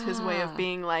like that was his way of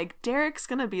being like, Derek's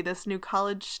gonna be this new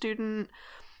college student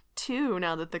too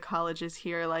now that the college is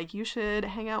here, like, you should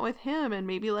hang out with him and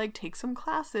maybe like take some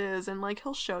classes and like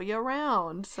he'll show you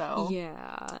around. So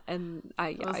yeah, and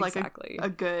it was like exactly a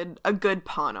good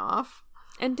pawn off.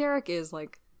 And Derek is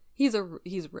like, he's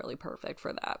really perfect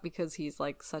for that, because he's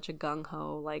like such a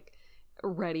gung-ho, like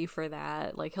ready for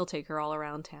that. Like, he'll take her all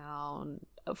around town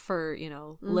for, you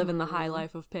know, living the high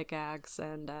life of Pickaxe.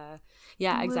 And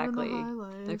exactly,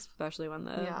 especially when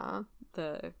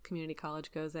the community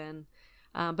college goes in.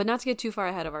 But not to get too far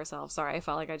ahead of ourselves, sorry, I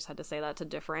felt like I just had to say that to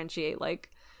differentiate, like,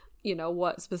 you know,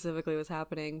 what specifically was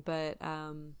happening. But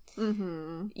was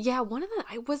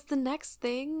the next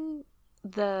thing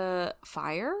the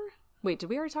fire? Wait, did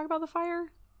we already talk about the fire?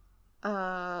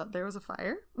 There was a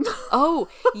fire? Oh,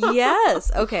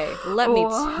 yes. Okay, let me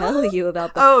tell you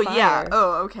about the fire. Yeah.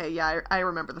 Oh, okay. Yeah, I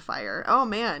remember the fire. Oh,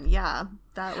 man. Yeah.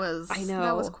 That was... I know.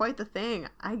 That was quite the thing.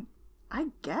 I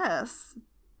guess.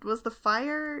 Was the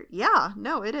fire... Yeah.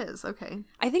 No, it is. Okay.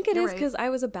 I think it is, because I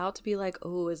was about to be like,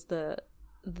 oh, is the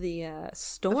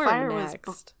storm the fire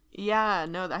next? Yeah,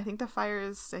 no, I think the fire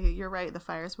is... You're right. The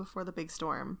fire is before the big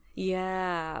storm.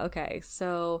 Yeah. Okay.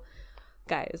 So,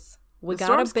 guys... We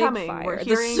got a big coming. Fire.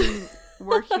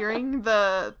 We're hearing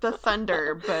the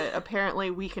thunder, but apparently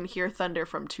we can hear thunder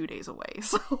from 2 days away.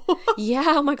 So yeah,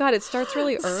 oh my god, it starts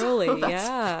really early. So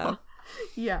yeah.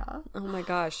 Yeah. Oh my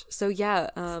gosh. So yeah,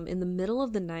 in the middle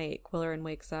of the night, Quillerin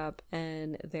wakes up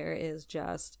and there is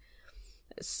just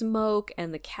smoke,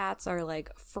 and the cats are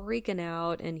like freaking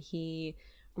out, and he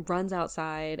runs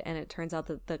outside, and it turns out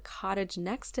that the cottage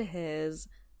next to his,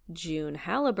 June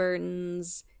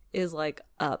Halliburton's, is like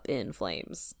up in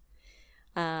flames.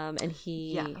 And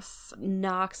he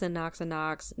knocks and knocks and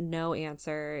knocks, no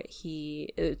answer.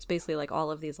 It's basically like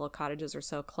all of these little cottages are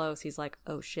so close. He's like,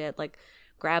 oh shit, like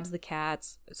grabs the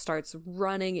cats, starts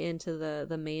running into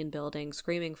the main building,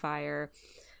 screaming fire.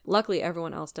 Luckily,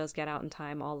 everyone else does get out in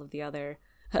time. All of the other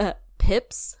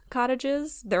Pips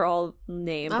cottages, they're all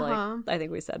named like I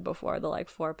think we said before, the like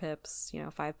 4 Pips,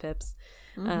 5 Pips,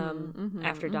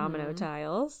 after domino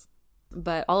tiles.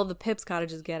 But all of the Pips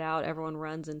cottages get out. Everyone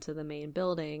runs into the main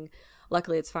building.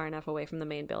 Luckily, it's far enough away from the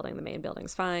main building. The main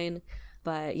building's fine.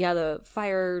 But yeah, the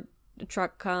fire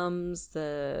truck comes,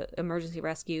 the emergency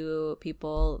rescue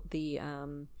people, the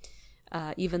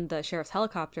even the sheriff's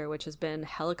helicopter, which has been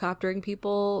helicoptering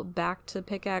people back to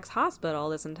Pickaxe Hospital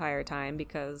this entire time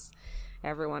because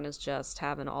everyone is just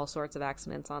having all sorts of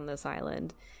accidents on this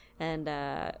island. And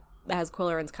as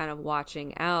Quilleran's kind of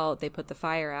watching out, they put the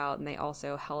fire out, and they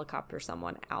also helicopter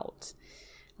someone out,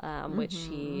 which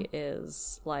he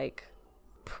is like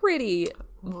pretty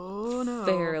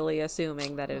fairly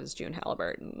assuming that it is June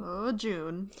Halliburton. Oh,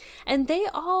 June. And they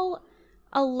all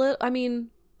a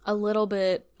little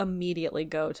bit immediately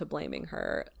go to blaming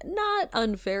her. Not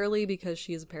unfairly, because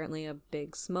she's apparently a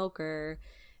big smoker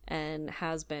and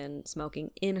has been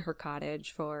smoking in her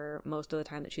cottage for most of the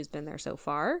time that she's been there so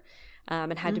far,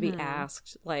 and had to be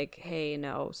asked, like, hey,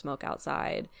 no, smoke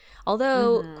outside.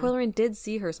 Although Quilleran did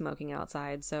see her smoking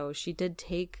outside, so she did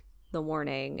take the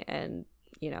warning and,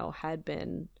 had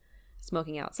been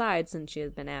smoking outside since she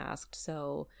had been asked.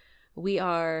 So we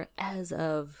are, as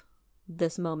of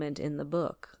this moment in the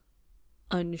book,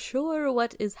 unsure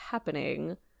what is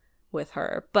happening with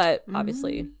her. But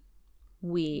obviously,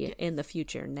 we in the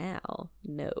future now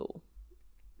know.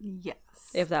 Yes.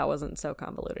 If that wasn't so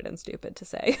convoluted and stupid to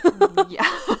say. Yeah.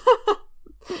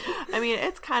 I mean,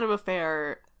 it's kind of a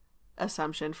fair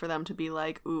assumption for them to be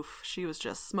like, oof, she was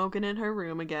just smoking in her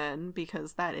room again,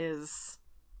 because that is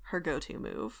her go-to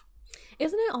move.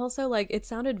 Isn't it also like, it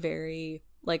sounded very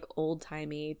like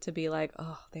old-timey to be like,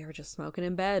 oh, they were just smoking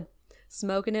in bed.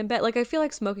 Like, I feel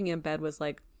like smoking in bed was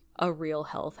like a real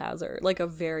health hazard, like a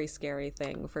very scary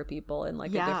thing for people in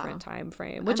like a different time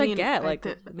frame, which I get, like,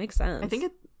 it makes sense. I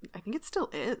think it still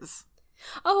is.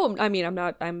 Oh, I mean, I'm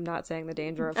not saying the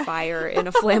danger of fire in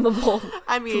a flammable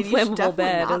I mean, flammable you should definitely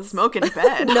bed not smoke in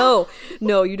bed.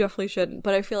 No, you definitely shouldn't.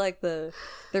 But I feel like there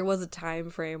was a time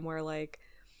frame where, like,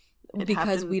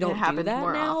 because we don't do that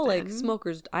now, often. Like,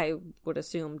 smokers, I would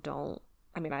assume, don't.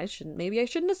 I mean, maybe I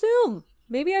shouldn't assume.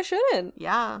 Maybe I shouldn't.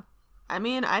 Yeah. I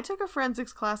mean, I took a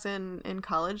forensics class in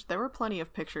college. There were plenty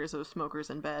of pictures of smokers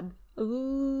in bed.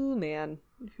 Ooh, man.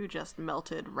 Who just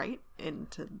melted right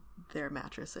into their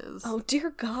mattresses. Oh,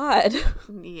 dear God.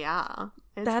 Yeah.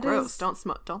 It's that gross. Is...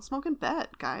 Don't smoke in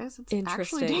bed, guys. It's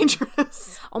interesting. Actually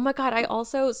dangerous. Oh my God. I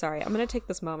also, sorry, I'm going to take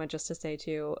this moment just to say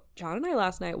too, John and I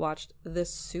last night watched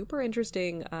this super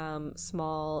interesting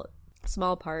small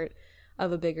part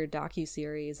of a bigger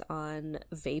docuseries on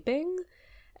vaping.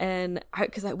 And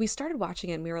because we started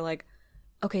watching it and we were like,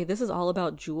 okay, this is all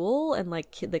about Juul and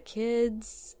like the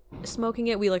kids smoking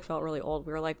it. We like felt really old.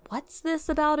 We were like, what's this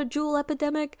about a Juul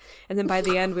epidemic? And then by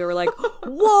the end we were like,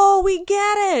 whoa, we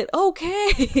get it.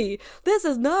 Okay, this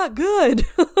is not good.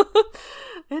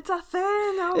 It's a thing.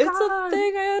 Oh, it's God. A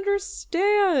thing. I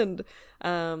understand.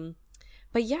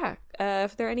 But yeah,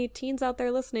 if there are any teens out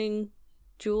there listening,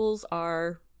 Juuls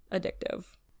are addictive.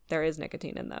 There is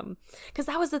nicotine in them. Because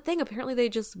that was the thing. Apparently they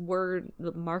just were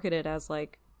marketed as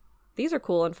like, these are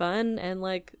cool and fun and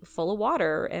like full of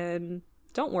water and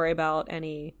don't worry about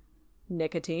any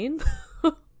nicotine.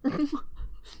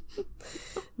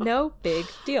 No big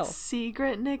deal.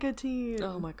 Secret nicotine.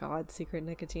 Oh my God, secret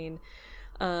nicotine.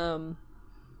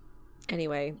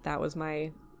 Anyway, that was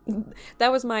my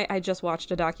I just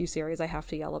watched a docuseries I have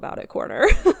to yell about it corner.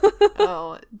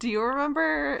 Oh, do you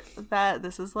remember that,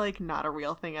 this is like not a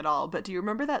real thing at all, but do you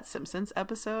remember that Simpsons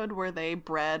episode where they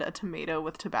bred a tomato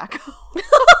with tobacco?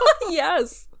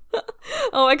 Yes.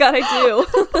 Oh my God, I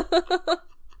do.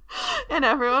 And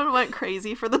everyone went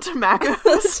crazy for the tomatoes.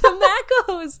 The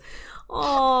tomatoes.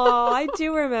 Oh, I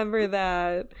do remember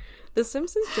that. The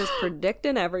Simpsons just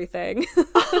predicting everything.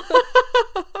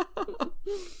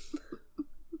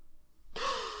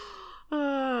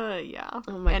 Yeah.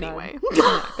 Oh my anyway.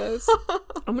 God.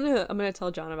 I'm gonna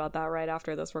tell John about that right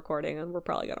after this recording, and we're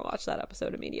probably gonna watch that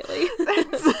episode immediately.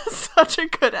 It's such a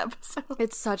good episode.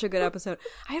 It's such a good episode.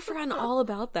 I had forgotten all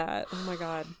about that. Oh my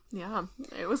God. Yeah,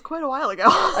 it was quite a while ago.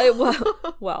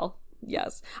 Well,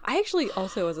 Yes. I actually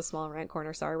also, as a small rant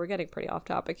corner, sorry, we're getting pretty off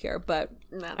topic here, but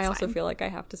I also feel like I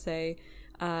have to say,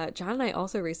 John and I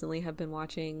also recently have been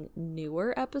watching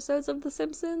newer episodes of The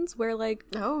Simpsons where, like...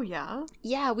 Oh, yeah?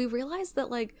 Yeah, we realized that,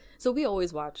 like... So we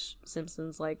always watch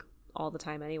Simpsons, like, all the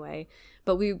time anyway,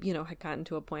 but we, you know, had gotten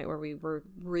to a point where we were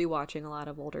rewatching a lot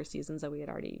of older seasons that we had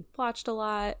already watched a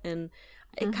lot, and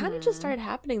it kind of just started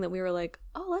happening that we were like,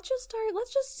 oh, let's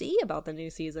just see about the new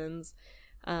seasons.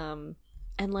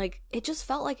 And, like, it just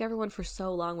felt like everyone for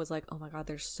so long was like, oh my god,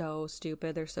 they're so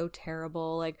stupid, they're so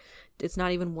terrible, like, it's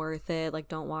not even worth it, like,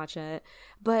 don't watch it.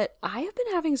 But I have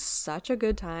been having such a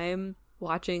good time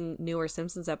watching newer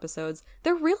Simpsons episodes.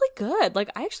 They're really good.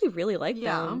 Like, I actually really like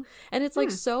them. And it's,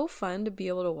 like, so fun to be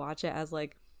able to watch it as,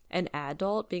 like, an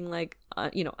adult, being like,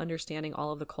 you know, understanding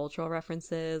all of the cultural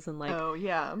references and, like, oh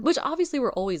yeah, which obviously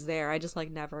were always there. I just,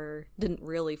 like, didn't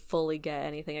really fully get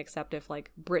anything except if,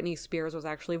 like, Britney Spears was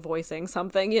actually voicing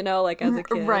something, you know, like, as a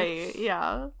kid. Right,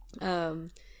 yeah.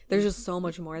 There's just so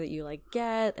much more that you, like,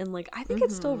 get, and, like, I think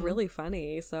it's still really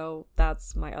funny. So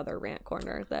that's my other rant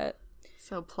corner. That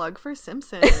so plug for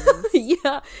Simpsons.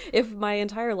 Yeah, if my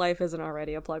entire life isn't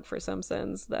already a plug for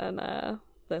Simpsons, then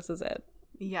this is it.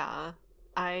 Yeah.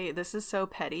 This is so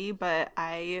petty, but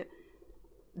I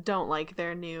don't like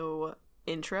their new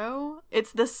intro.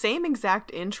 It's the same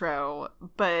exact intro,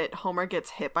 but Homer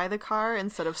gets hit by the car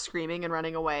instead of screaming and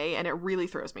running away, and it really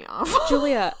throws me off.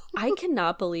 Julia, I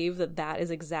cannot believe that is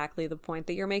exactly the point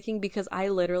that you're making, because I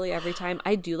literally, every time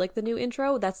I do like the new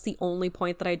intro, that's the only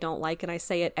point that I don't like, and I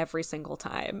say it every single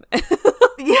time.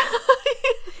 Yeah.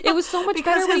 It was so much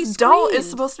because better when he his screamed. don't is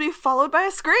supposed to be followed by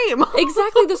a scream.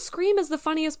 Exactly, the scream is the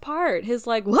funniest part. His,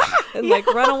 like, wah! And, like,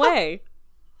 run away.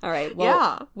 All right,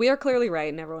 well, we are clearly right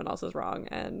and everyone else is wrong.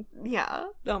 And yeah.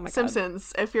 Oh my god.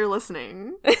 Simpsons, if you're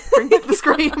listening, bring back the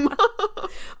scream.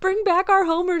 Bring back our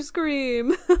Homer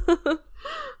scream.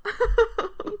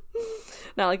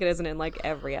 Not like it isn't in, like,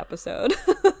 every episode.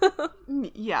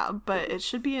 Yeah, but it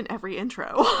should be in every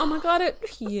intro. Oh my god,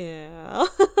 yeah.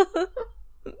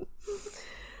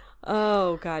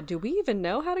 Oh god, do we even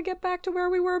know how to get back to where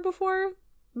we were before?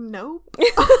 Nope.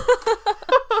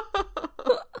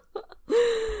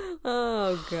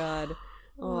 Oh god.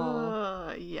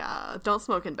 Oh. Yeah, don't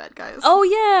smoke in bed, guys. Oh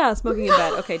yeah, smoking in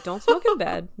bed. Okay, don't smoke in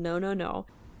bed. No.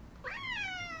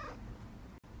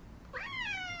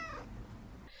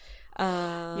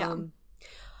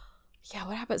 Yeah,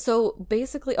 what happened? So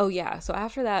basically, so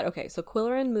after that, okay, so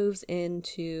Quillerin moves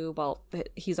into, well,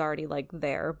 he's already, like,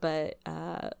 there, but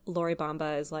Lori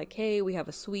Bamba is like, hey, we have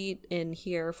a suite in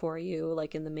here for you,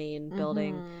 like, in the main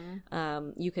building.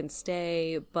 You can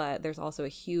stay, but there's also a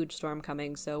huge storm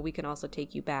coming, so we can also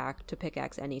take you back to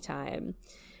Pickaxe anytime.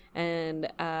 And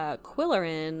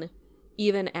Quillerin,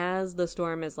 even as the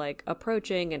storm is, like,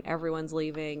 approaching and everyone's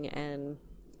leaving, and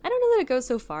I don't know that it goes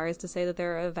so far as to say that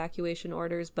there are evacuation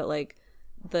orders, but, like,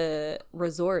 the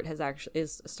resort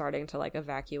is starting to, like,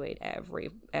 evacuate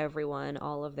everyone,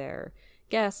 all of their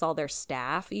guests, all their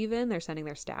staff. Even they're sending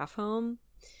their staff home,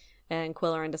 and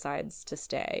Quillerin decides to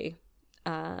stay.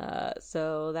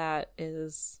 So that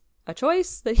is a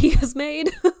choice that he has made.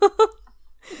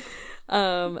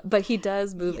 But he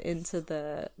does move into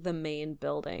the main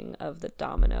building of the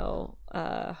Domino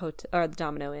hotel, or the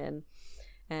Domino Inn.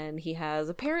 And he has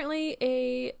apparently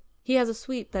a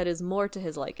suite that is more to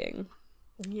his liking.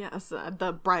 Yes,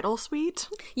 the bridal suite.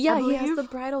 Yeah, he has the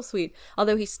bridal suite.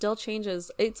 Although he still changes.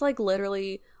 It's, like,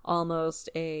 literally almost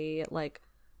a, like,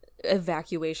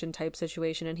 evacuation type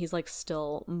situation, and he's, like,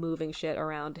 still moving shit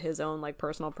around his own, like,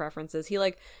 personal preferences. He,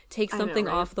 like, takes something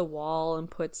off the wall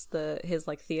and puts his,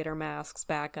 like, theater masks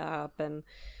back up, and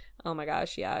oh my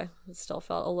gosh, yeah, it still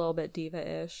felt a little bit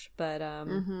diva-ish, but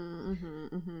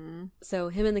so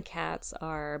him and the cats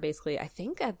are basically, I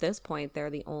think at this point they're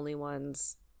the only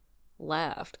ones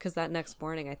left, because that next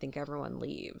morning I think everyone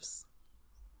leaves.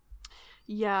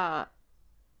 Yeah,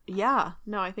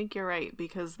 no, I think you're right,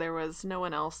 because there was no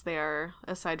one else there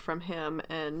aside from him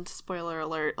and, spoiler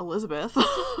alert, Elizabeth.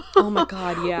 Oh my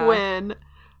god, yeah. When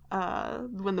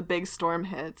the big storm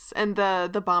hits, and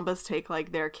the Bombas take,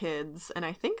 like, their kids and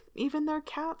I think even their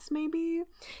cats maybe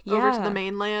over to the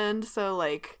mainland, so,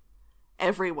 like,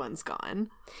 everyone's gone.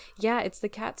 Yeah, it's the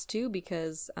cats too,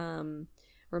 because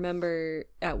remember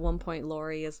at one point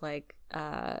Lori is like,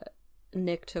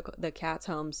 Nick took the cats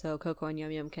home so Coco and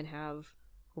Yum Yum can have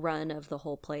run of the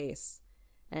whole place,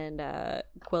 and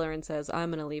Quillerin says,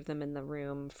 I'm gonna leave them in the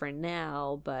room for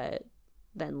now, but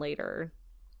then later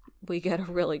we get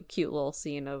a really cute little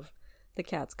scene of the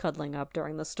cats cuddling up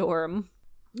during the storm.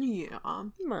 Yeah.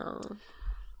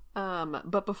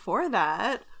 But before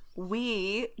that,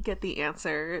 we get the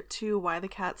answer to why the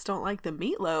cats don't like the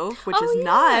meatloaf, which Oh, is yeah.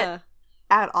 not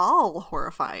at all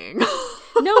horrifying.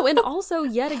 No, and also,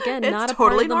 yet again, It's not a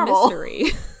totally part of the normal.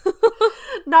 mystery.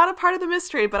 Not a part of the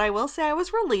mystery, but I will say I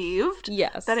was relieved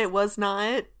Yes. that it was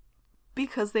not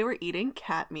because they were eating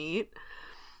cat meat.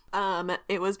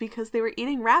 It was because they were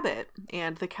eating rabbit,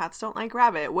 and the cats don't like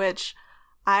rabbit, which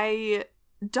I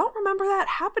don't remember that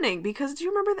happening, because do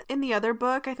you remember in the other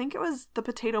book, I think it was the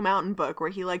Potato Mountain book, where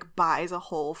he like buys a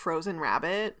whole frozen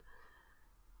rabbit?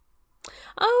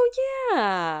 Oh,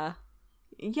 yeah.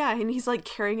 Yeah, and he's like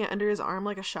carrying it under his arm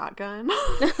like a shotgun.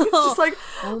 It's just like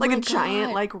Oh like my a giant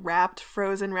God. like wrapped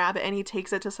frozen rabbit, and he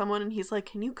takes it to someone and he's like,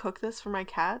 "Can you cook this for my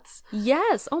cats?"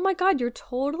 Yes. Oh my God, you're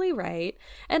totally right.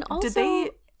 And also, Did they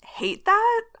hate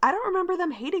that? I don't remember them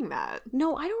hating that.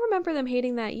 no, I don't remember them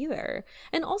hating that either.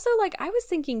 And also, like, I was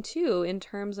thinking too, in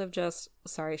terms of just,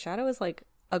 sorry, Shadow is like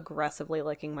aggressively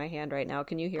licking my hand right now.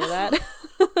 Can you hear that?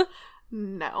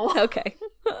 No. Okay.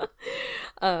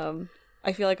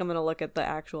 I feel like I'm gonna look at the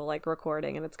actual like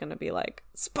recording and it's gonna be like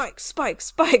spike, spike,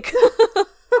 spike.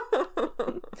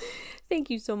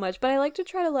 Thank you so much. But I like to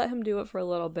try to let him do it for a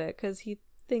little bit because he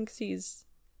thinks he's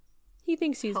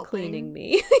Helping. cleaning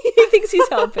me. He thinks he's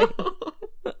helping.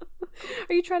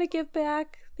 Are you trying to give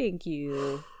back? Thank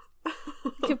you.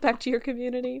 Give back to your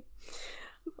community.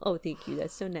 Oh, thank you.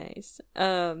 That's so nice.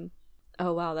 Oh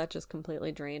wow, that just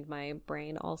completely drained my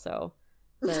brain also.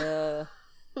 The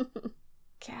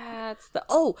cats, that's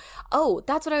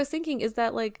what I was thinking, is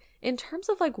that like in terms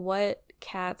of like what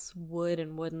cats would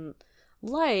and wouldn't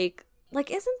like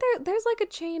isn't there's like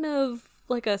a chain of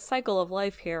like a cycle of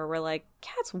life here where like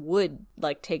cats would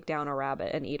like take down a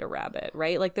rabbit and eat a rabbit,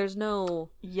 right? Like there's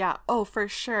no Yeah, oh, for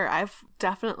sure. I've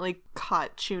definitely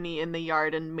caught Chuny in the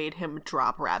yard and made him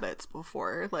drop rabbits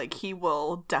before. Like, he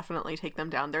will definitely take them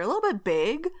down. They're a little bit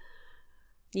big,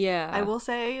 yeah. I will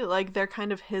say. Like, they're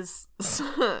kind of his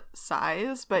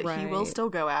size, but he will Right. still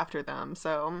go after them.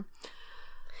 So,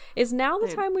 Is now the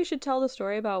Dude. time we should tell the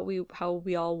story about how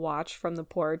we all watched from the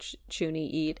porch Chuny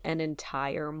eat an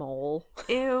entire mole?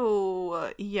 ew.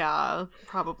 Yeah,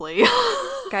 probably.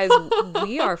 Guys,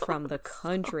 we are from the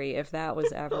country, if that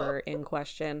was ever in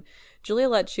question. Julia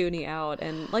let Chuny out,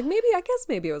 and like maybe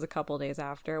it was a couple days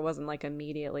after. It wasn't like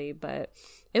immediately, but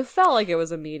it felt like it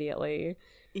was immediately.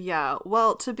 Yeah,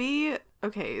 well,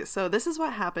 okay, so this is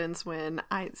what happens so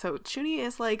Chuny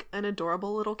is like an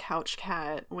adorable little couch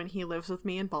cat when he lives with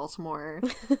me in Baltimore,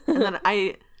 and then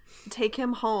I take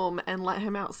him home and let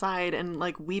him outside, and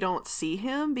like we don't see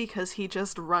him because he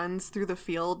just runs through the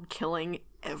field killing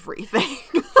everything.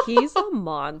 He's a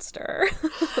monster.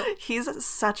 He's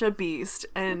such a beast,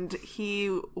 and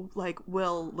he like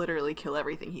will literally kill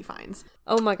everything he finds.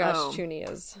 Oh my gosh, Oh, Chuny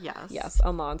is yes.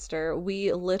 a monster.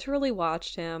 We literally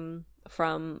watched him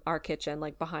from our kitchen,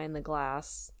 like behind the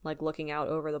glass, like looking out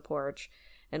over the porch,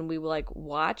 and we like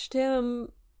watched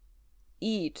him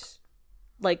eat,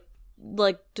 like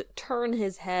turn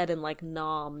his head and like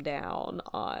nom down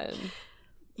on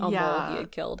a mole he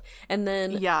had killed, and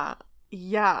then Yeah.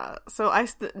 So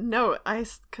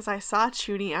because I saw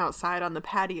Chuny outside on the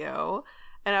patio,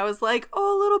 and I was like,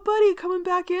 oh, little buddy coming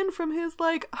back in from his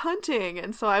like hunting.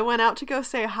 And so I went out to go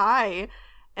say hi,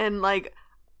 and like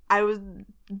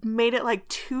made it like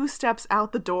 2 steps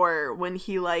out the door when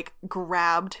he like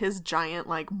grabbed his giant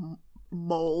like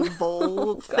mole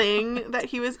bowl thing that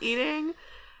he was eating.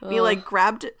 And he like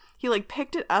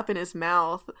picked it up in his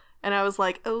mouth. And I was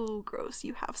like, oh, gross,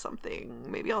 you have something.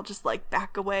 Maybe I'll just, like,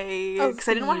 back away. Because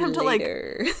I didn't want him to, like...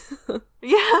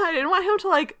 Yeah, I didn't want him to,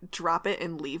 like, drop it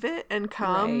and leave it and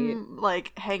come,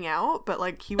 like, hang out. But,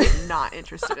 like, he was not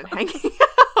interested in hanging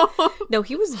out. No,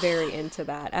 he was very into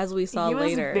that, as we saw later. He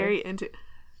was very into...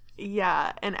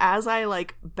 Yeah, and as I,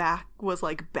 like, was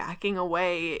backing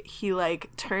away, he, like,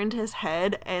 turned his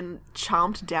head and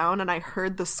chomped down, and I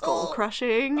heard the skull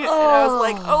crushing, and I was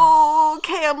like, oh,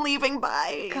 okay, I'm leaving,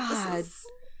 bye. God, this is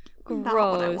gross.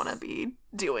 not what I want to be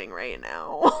doing right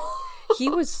now. He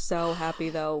was so happy,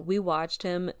 though. We watched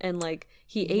him, and, like,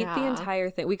 he ate the Yeah. entire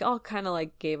thing. We all kind of,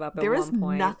 like, gave up at There one was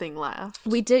point. nothing left.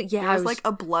 We did, yeah. There was, like,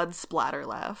 a blood splatter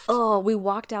left. Oh, we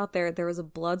walked out there. There was a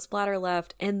blood splatter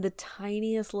left and the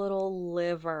tiniest little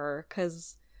liver.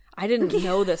 Because I didn't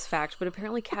know this fact, but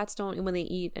apparently cats don't, when they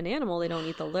eat an animal, they don't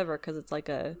eat the liver because it's like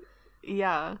a...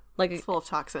 Yeah, like it's full of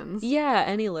toxins. Yeah,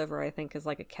 any liver, I think, is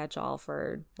like a catch-all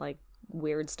for, like,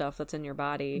 weird stuff that's in your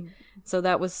body. So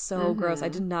that was so gross. I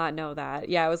did not know that.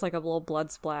 Yeah, it was like a little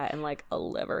blood splat and like a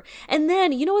liver. And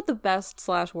then, you know what the best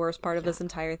 / worst part of this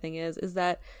entire thing is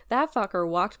that fucker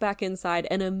walked back inside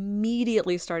and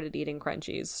immediately started eating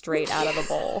crunchies straight out of the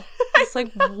bowl. It's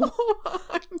like,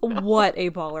 what a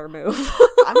baller move.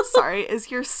 I'm sorry,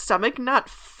 is your stomach not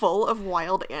full of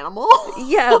wild animal?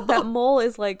 Yeah, that mole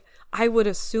is like, I would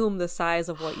assume the size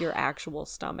of what your actual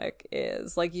stomach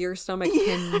is. Like, your stomach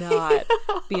cannot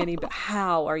be any...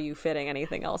 How are you fitting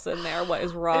anything else in there? What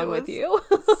is wrong with you?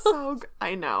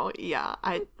 I know, yeah.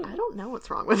 I don't know what's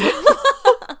wrong with him.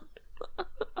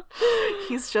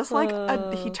 He's just like,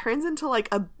 he turns into like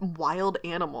a wild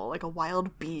animal, like a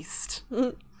wild beast.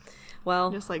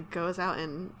 Well, just like goes out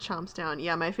and chomps down.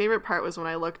 Yeah, my favorite part was when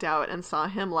I looked out and saw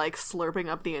him like slurping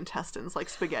up the intestines like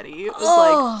spaghetti. It was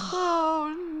like,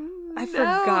 oh, I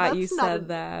forgot you said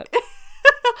that.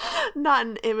 Not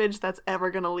an image that's ever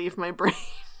gonna leave my brain.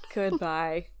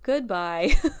 Goodbye.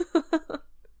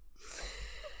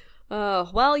 Oh,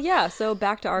 well, yeah, so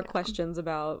back to our questions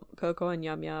about Coco and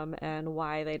Yum Yum and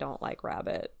why they don't like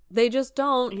Rabbit. They just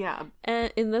don't. Yeah.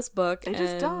 And in this book. They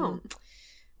just don't.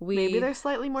 Maybe they're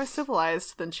slightly more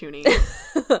civilized than Chuni.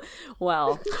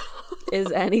 Well,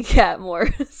 is any cat more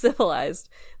civilized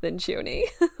than Chuni?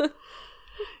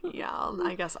 Yeah,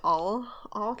 I guess all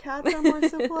cats are more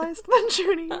civilized than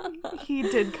Chuni. He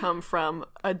did come from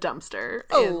a dumpster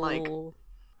in like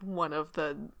one of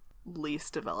the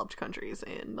least developed countries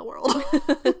in the world.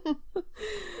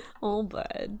 Oh,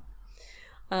 bud.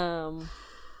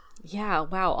 Yeah,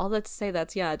 wow, all that to say,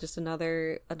 that's just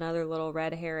another little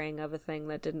red herring of a thing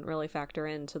that didn't really factor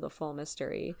into the full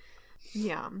mystery.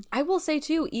 Yeah. I will say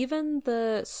too, even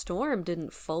the storm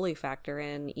didn't fully factor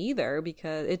in either,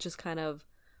 because it just kind of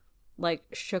like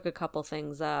shook a couple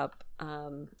things up.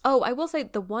 I will say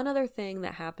the one other thing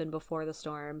that happened before the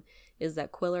storm is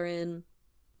that Quillerin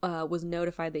was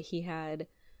notified that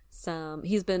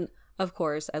he's been, of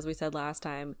course, as we said last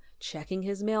time, checking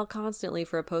his mail constantly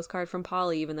for a postcard from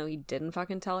Polly, even though he didn't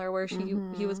fucking tell her where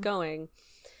he was going.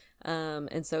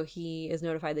 And so he is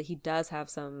notified that he does have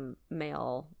some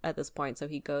mail at this point, so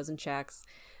he goes and checks.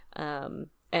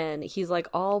 And he's like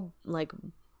all like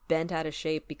bent out of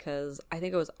shape because I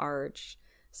think it was Arch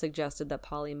suggested that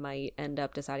Polly might end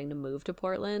up deciding to move to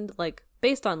Portland, like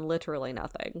based on literally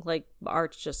nothing. Like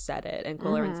Arch just said it, and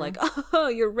Quillerin's like, "Oh,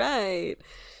 you're right."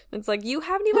 It's like, you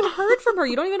haven't even heard from her.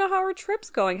 You don't even know how her trip's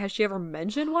going. Has she ever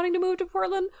mentioned wanting to move to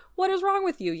Portland? What is wrong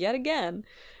with you yet again?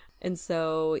 And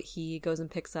so he goes and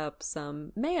picks up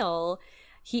some mail.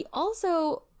 He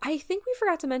also, I think we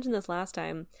forgot to mention this last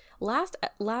time. Last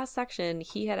section,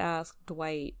 he had asked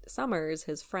Dwight Summers,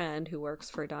 his friend who works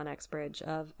for Don Exbridge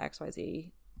of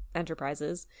XYZ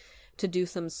Enterprises, to do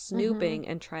some snooping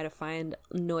and try to find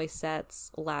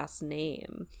Noisette's last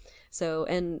name. So,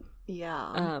 and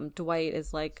Dwight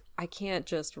is like, I can't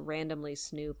just randomly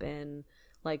snoop in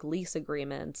like lease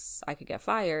agreements. I could get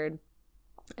fired.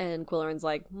 And Quillerin's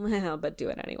like, well, but do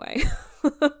it anyway.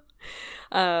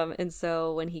 And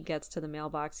so when he gets to the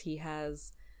mailbox, he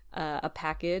has a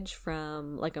package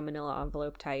from like a manila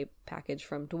envelope type package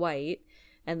from Dwight.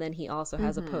 And then he also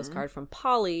has a postcard from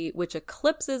Polly, which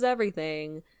eclipses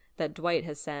everything that Dwight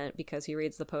has sent, because he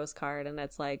reads the postcard and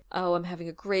it's like, oh, I'm having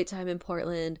a great time in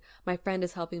Portland. My friend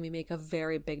is helping me make a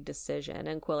very big decision.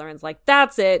 And Quillerin's like,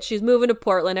 that's it. She's moving to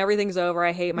Portland. Everything's over.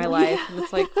 I hate my life. And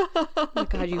it's like, oh my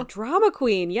God, you drama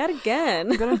queen yet again.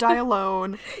 I'm going to die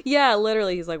alone. Yeah,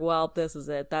 literally. He's like, well, this is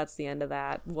it. That's the end of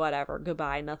that. Whatever.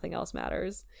 Goodbye. Nothing else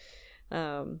matters.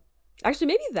 Actually,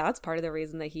 maybe that's part of the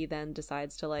reason that he then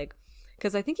decides to like,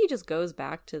 because I think he just goes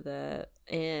back to the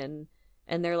inn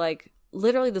and they're like,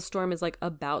 literally the storm is like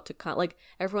about to come, like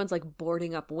everyone's like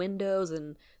boarding up windows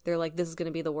and they're like, this is going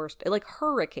to be the worst, like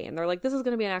hurricane. They're like, this is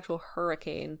going to be an actual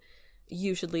hurricane.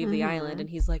 You should leave the island. And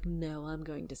he's like, no, I'm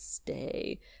going to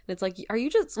stay. And it's like, are you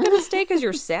just going to stay because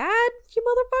you're sad, you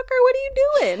motherfucker? What are you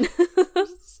doing?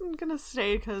 I'm going to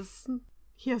stay because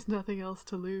he has nothing else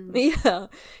to lose. Yeah.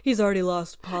 He's already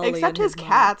lost Polly. Except his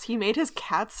cats. He made his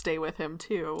cats stay with him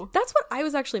too. That's what I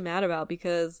was actually mad about,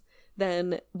 because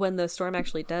then when the storm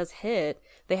actually does hit,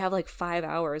 they have like 5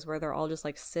 hours where they're all just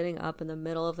like sitting up in the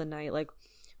middle of the night, like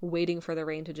waiting for the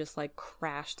rain to just like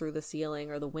crash through the ceiling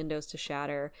or the windows to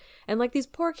shatter. And like these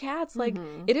poor cats, like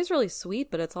it is really sweet,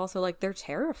 but it's also like they're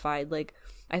terrified. Like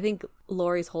I think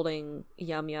Lori's holding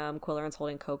Yum Yum, Quillerin's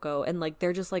holding Coco, and like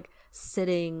they're just like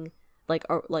sitting like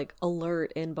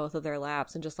alert in both of their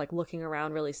laps and just like looking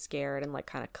around really scared and like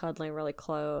kind of cuddling really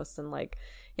close. And like,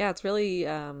 yeah, it's really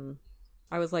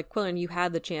I was like, Quillerin, you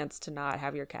had the chance to not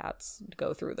have your cats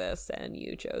go through this, and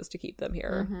you chose to keep them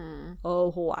here.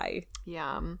 Oh, why?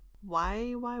 Yeah.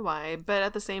 Why? But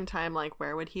at the same time, like,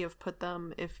 where would he have put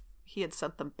them if he had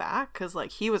sent them back? Because,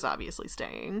 like, he was obviously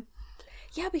staying.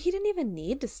 Yeah, but he didn't even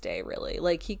need to stay, really.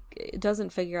 Like, he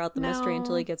doesn't figure out the mystery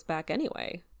until he gets back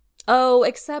anyway. Oh,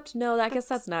 except no, I guess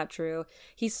that's not true.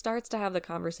 He starts to have the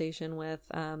conversation with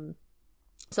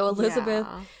so Elizabeth,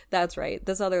 Yeah. that's right.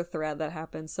 This other thread that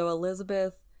happens. So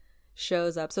Elizabeth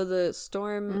shows up. So the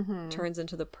storm Mm-hmm. turns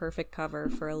into the perfect cover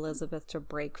for Elizabeth to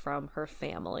break from her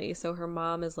family. So her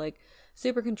mom is like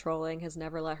super controlling, has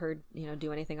never let her,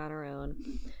 do anything on her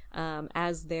own.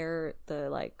 As they're the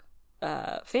like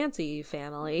fancy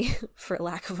family, for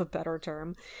lack of a better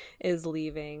term, is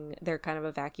leaving. They're kind of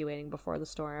evacuating before the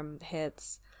storm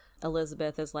hits.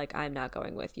 Elizabeth is like, I'm not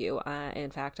going with you.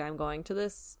 In fact, I'm going to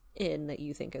this inn that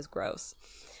you think is gross.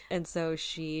 And so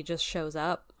she just shows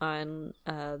up on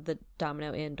the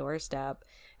Domino Inn doorstep,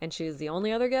 and she's the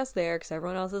only other guest there because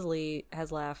everyone else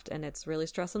has left, and it's really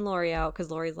stressing Lori out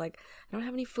because Lori's like, I don't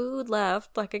have any food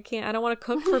left. Like, I don't want to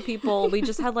cook for people. We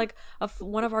just had like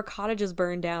one of our cottages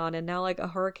burned down, and now like a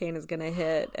hurricane is gonna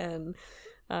hit, and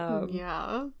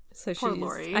Yeah. so Poor she's,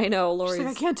 Lori. I know, She's Lori's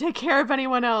like, I can't take care of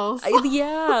anyone else.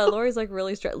 yeah, Lori's like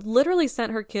really stressed. Literally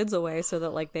sent her kids away so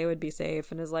that like they would be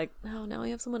safe, and is like, oh, now we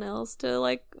have someone else to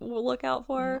like look out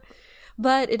for.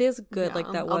 But it is good, Yeah.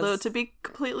 like that was. Although to be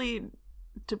completely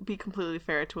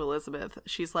fair to Elizabeth,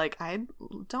 she's like, I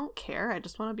don't care. I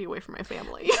just want to be away from my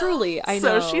family. Truly, I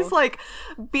know. So she's like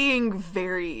being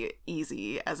very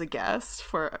easy as a guest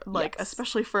for like, Yes.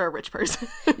 especially for a rich person.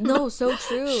 No, so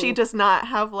true. She does not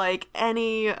have like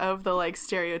any of the like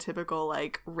stereotypical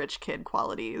like rich kid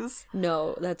qualities.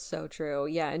 No, that's so true.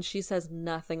 Yeah, and she says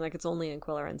nothing. Like it's only in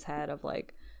Quilleren's head of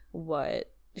like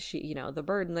what she, the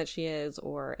burden that she is,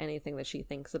 or anything that she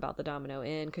thinks about the Domino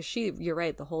Inn. Because you're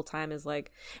right, the whole time is like,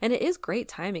 and it is great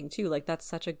timing too. Like that's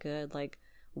such a good like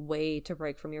way to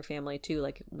break from your family too.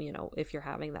 Like if you're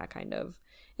having that kind of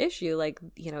issue, like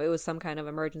it was some kind of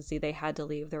emergency, they had to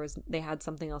leave. They had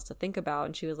something else to think about,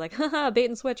 and she was like, haha, bait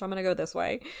and switch, I'm gonna go this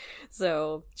way.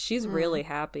 So she's really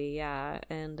happy, yeah.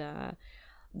 And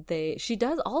she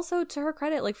does also, to her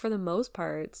credit, like for the most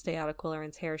part, stay out of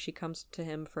Quilleren's hair. She comes to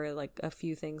him for like a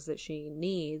few things that she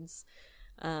needs,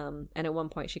 and at one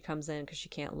point she comes in because she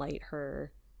can't light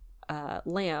her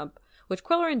lamp, which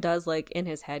Quillerin does like in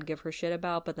his head give her shit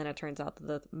about, but then it turns out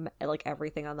that like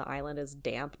everything on the island is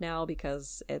damp now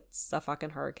because it's a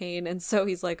fucking hurricane, and so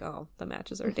he's like, oh, the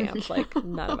matches are damp. Like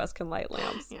none of us can light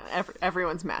lamps. Yeah,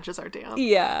 everyone's matches are damp.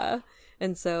 Yeah.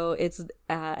 And so it's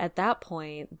at that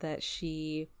point that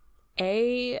she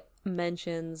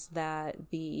mentions that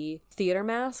the theater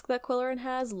mask that Quillerin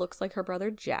has looks like her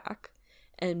brother Jack,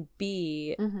 and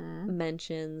B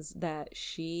mentions that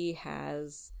she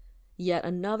has yet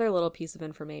another little piece of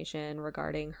information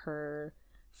regarding her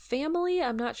family.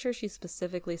 I'm not sure she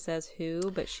specifically says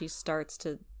who, but she starts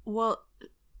to... Well,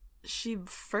 she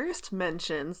first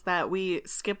mentions that we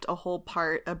skipped a whole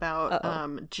part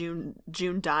about June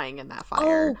dying in that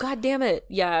fire. Oh, god damn it.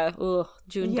 Yeah. Ugh,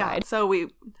 June died. So we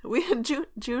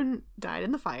June died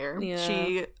in the fire. Yeah.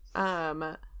 She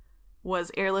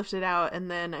was airlifted out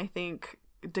and then I think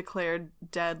declared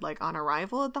dead like on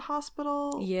arrival at the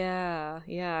hospital. Yeah.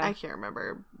 I can't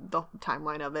remember the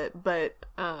timeline of it, but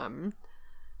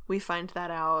we find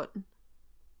that out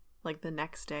like the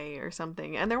next day or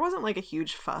something, and there wasn't like a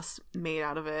huge fuss made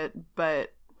out of it,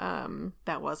 but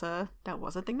that was a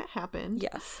thing that happened.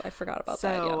 Yes, I forgot about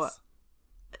that. Yes.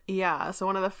 Yeah, so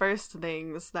one of the first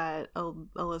things that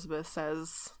Elizabeth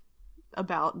says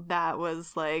about that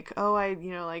was like, oh, I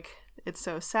like it's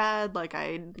so sad, like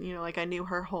I knew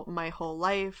her my whole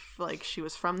life, like she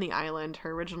was from the island, her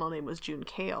original name was June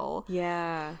Kale.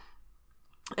 Yeah.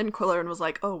 And Quillerin was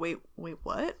like, oh wait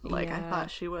what, like Yeah. I thought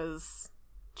she was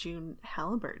June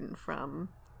Halliburton from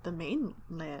the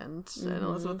mainland. And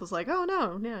Elizabeth was like, oh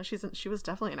no, yeah, she was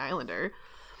definitely an islander.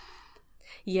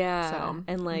 Yeah. So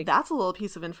and like that's a little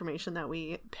piece of information that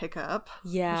we pick up,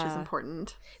 yeah, which is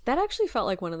important. That actually felt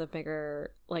like one of the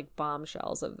bigger like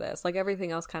bombshells of this. Like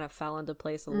everything else kind of fell into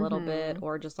place a little bit,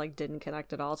 or just like didn't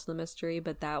connect at all to the mystery,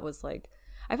 but that was like,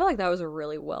 I felt like that was a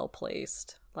really well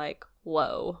placed, like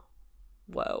whoa.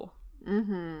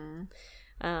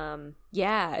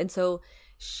 Yeah. And so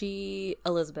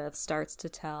Elizabeth starts to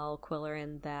tell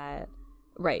Quillerin that,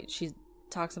 right, she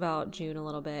talks about June a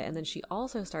little bit, and then she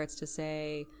also starts to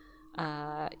say,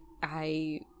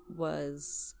 I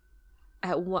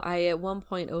at one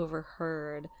point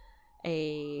overheard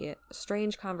a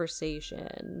strange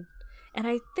conversation, and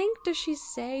I think, does she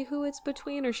say who it's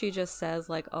between, or she just says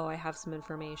like, oh, I have some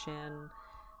information,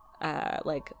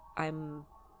 like I'm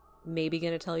maybe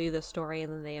gonna tell you this story,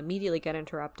 and then they immediately get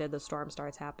interrupted, the storm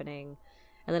starts happening,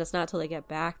 and then it's not till they get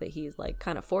back that he's like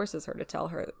kind of forces her to tell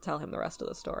him the rest of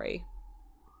the story.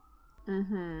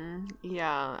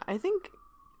 Yeah, I think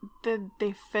that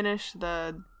they finish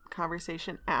the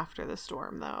conversation after the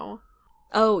storm though.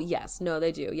 Oh, yes. No,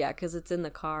 they do. Yeah, because it's in the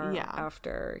car Yeah.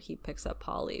 after he picks up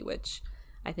Polly, which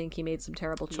I think he made some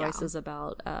terrible choices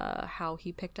about how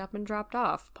he picked up and dropped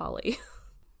off Polly.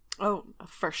 Oh,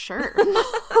 for sure.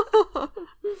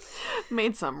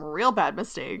 Made some real bad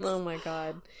mistakes. Oh my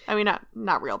god. I mean,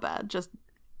 not real bad, just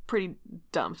pretty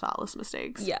dumb, thoughtless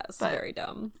mistakes. Yes, but very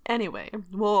dumb. Anyway,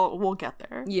 we'll get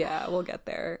there. Yeah, we'll get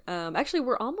there. Actually,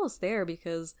 we're almost there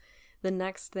because the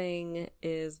next thing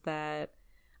is that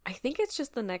I think it's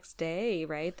just the next day,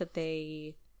 right? That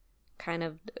they kind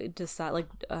of decide, like,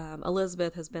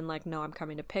 Elizabeth has been like, no, I'm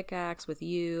coming to Pickaxe with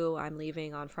you. I'm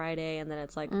leaving on Friday. And then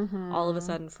it's like all of a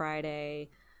sudden Friday.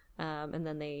 And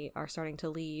then they are starting to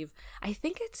leave. I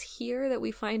think it's here that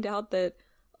we find out that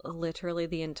literally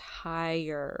the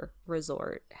entire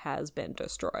resort has been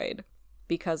destroyed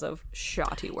because of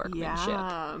shoddy workmanship.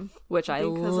 Yeah. Which I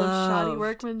love. Because of shoddy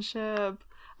workmanship.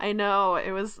 I know.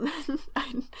 It was...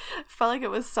 I felt like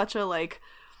it was such a, like,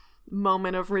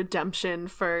 moment of redemption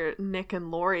for Nick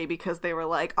and Lori because they were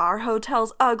like, our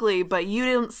hotel's ugly, but you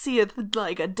didn't see it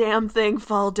like a damn thing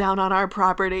fall down on our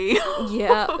property.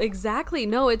 Yeah, exactly.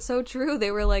 No, it's so true.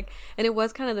 They were like, and it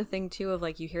was kind of the thing too of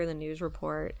like, you hear the news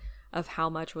report of how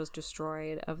much was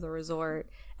destroyed of the resort,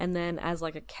 and then as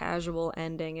like a casual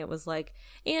ending it was like,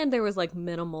 and there was like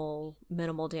minimal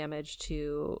damage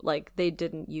to, like, they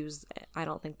didn't use, I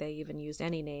don't think they even used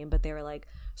any name, but they were like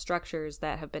structures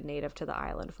that have been native to the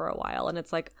island for a while, and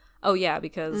it's like, oh yeah,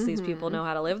 because these people know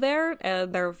how to live there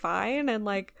and they're fine, and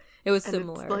like it was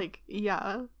similar. It's like,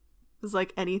 yeah, it's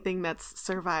like anything that's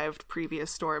survived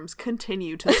previous storms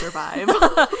continue to survive.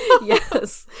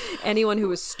 Yes, anyone who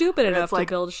was stupid enough like,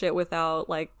 to build shit without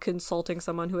like consulting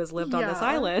someone who has lived on this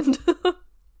island.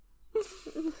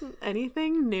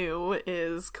 Anything new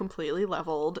is completely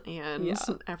leveled, and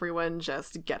everyone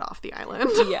just get off the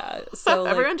island. Yeah, so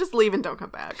like, everyone just leave and don't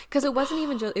come back. Because it wasn't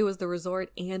even just, it was the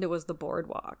resort and it was the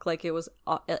boardwalk. Like it was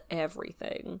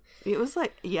everything. It was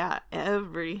like, yeah,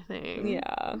 everything.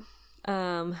 Yeah.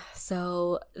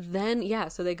 So then, yeah,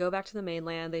 so they go back to the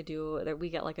mainland. We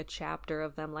get like a chapter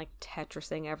of them like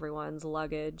Tetrising everyone's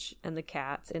luggage and the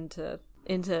cats into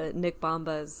Nick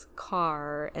Bomba's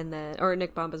car, and then, or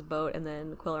Nick Bomba's boat, and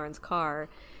then Quilleran's car.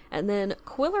 And then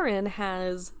Quilleran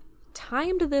has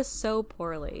timed this so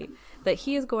poorly that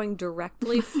he is going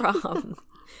directly from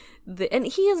and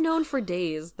he has known for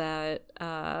days that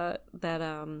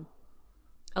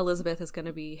Elizabeth is going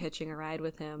to be hitching a ride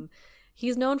with him.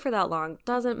 He's known for that long,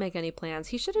 doesn't make any plans.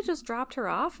 He should have just dropped her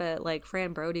off at like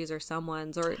Fran Brody's or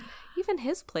someone's, or even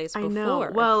his place before. I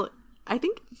know. Well, I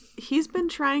think he's been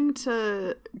trying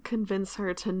to convince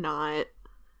her to not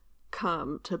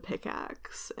come to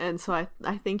Pickaxe. And so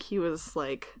I think he was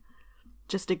like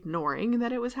just ignoring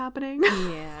that it was happening.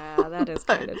 Yeah, that is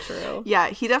kind of true. Yeah,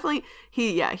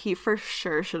 he for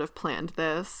sure should have planned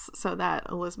this so that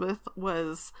Elizabeth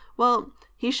was, well,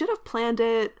 he should have planned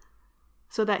it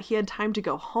so that he had time to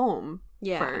go home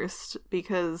first,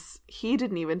 because he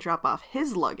didn't even drop off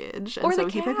his luggage. And so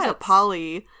he picks up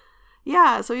Polly.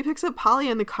 Yeah, so he picks up Polly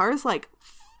and the car's like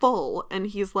full, and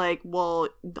he's like, well,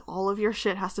 all of your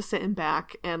shit has to sit in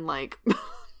back, and like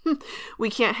we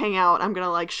can't hang out. I'm gonna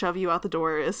like shove you out the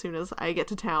door as soon as I get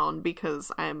to town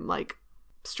because I'm like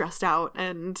stressed out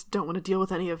and don't want to deal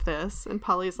with any of this. And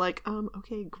Polly's like,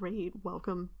 okay, great,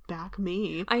 welcome back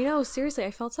me. I know, seriously, I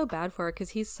felt so bad for her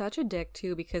because he's such a dick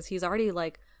too, because he's already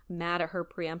like mad at her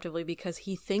preemptively because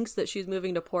he thinks that she's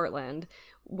moving to Portland,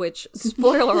 which,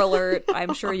 spoiler alert,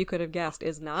 I'm sure you could have guessed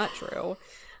is not true.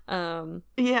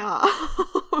 Yeah.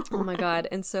 Oh my god.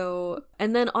 And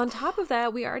then on top of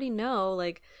that, we already know,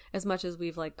 like, as much as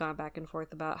we've like gone back and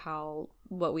forth about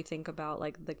what we think about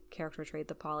like the character trait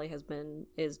that Polly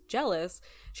is jealous,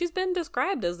 she's been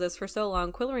described as this for so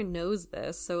long. Quilleran knows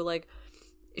this, so like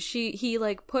he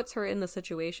like puts her in the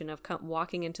situation of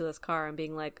walking into this car and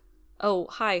being like, oh,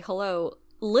 hi, hello.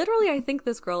 Literally, I think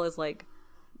this girl is like,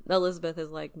 Elizabeth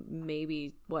is like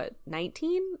maybe,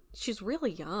 19? She's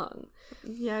really young.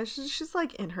 Yeah, she's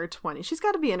like in her 20s. She's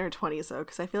got to be in her 20s though,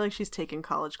 because I feel like she's taken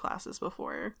college classes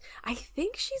before. I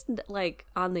think she's like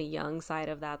on the young side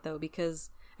of that though, because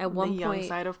at one point, the young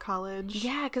side of college.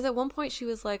 Yeah, because at one point she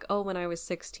was like, oh, when I was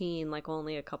 16, like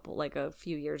only a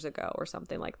few years ago or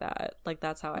something like that. Like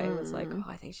that's how I was like, oh,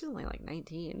 I think she's only like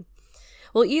 19.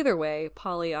 Well, either way,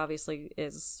 Polly obviously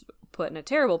is put in a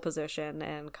terrible position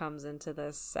and comes into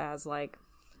this as like,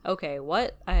 okay,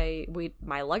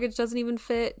 my luggage doesn't even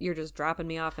fit. You're just dropping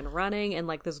me off and running, and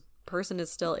like this person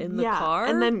is still in the car.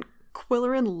 And then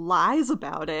Quilleran lies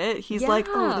about it. He's like,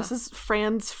 oh, this is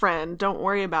Fran's friend. Don't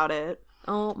worry about it.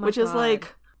 Oh my Which God. is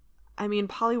like, I mean,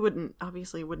 Polly wouldn't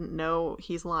know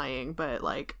he's lying, but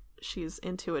like, she's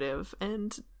intuitive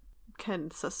and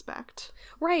can suspect.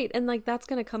 Right, and like that's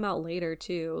gonna come out later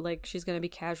too. Like she's gonna be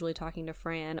casually talking to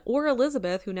Fran or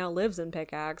Elizabeth, who now lives in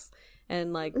Pickaxe,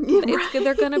 and like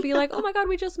they're gonna be like, "Oh my god,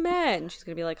 we just met," and she's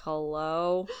gonna be like,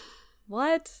 "Hello,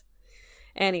 what?"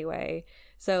 Anyway,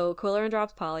 so Quillerin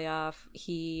drops Polly off.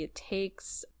 He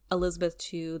takes Elizabeth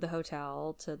to the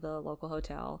hotel, to the local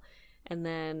hotel, and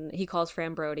then he calls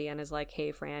Fran Brody and is like,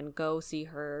 "Hey, Fran, go see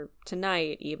her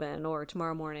tonight, even or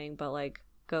tomorrow morning, but like."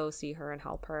 Go see her and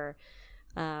help her.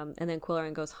 And then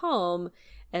Quillerin goes home,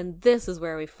 and this is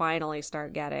where we finally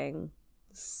start getting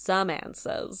some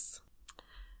answers.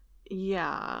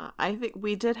 Yeah, I think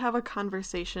we did have a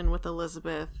conversation with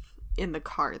Elizabeth in the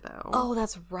car, though. Oh,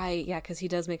 that's right. Yeah, because he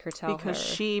does make her tell because her.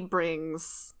 She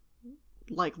brings,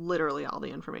 like, literally all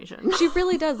the information. She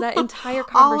really does. That entire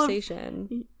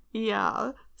conversation.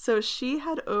 Yeah. So she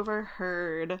had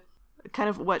overheard kind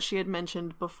of what she had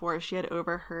mentioned before. She had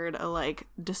overheard a like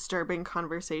disturbing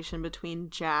conversation between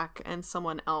Jack and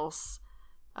someone else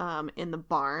in the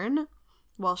barn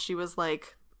while she was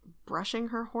like brushing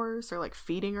her horse or like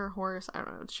feeding her horse. I don't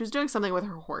know. She was doing something with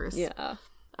her horse. Yeah.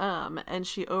 And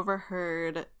she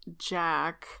overheard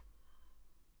Jack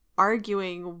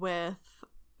arguing with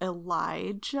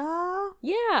Elijah.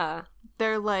 Yeah.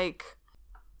 They're like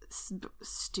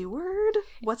steward?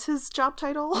 What's his job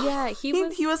title? Yeah, he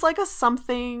was like a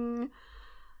something.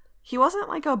 He wasn't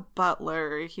like a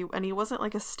butler. He wasn't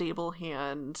like a stable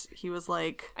hand. He was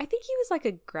like, I think he was like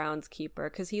a groundskeeper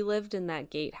because he lived in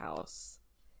that gatehouse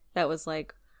that was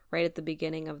like right at the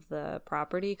beginning of the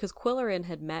property because Quillerin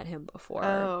had met him before.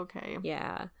 Oh, okay.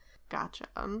 Yeah. Gotcha.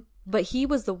 But he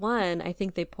was the one, I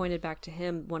think they pointed back to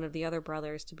him, one of the other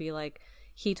brothers, to be like,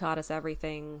 he taught us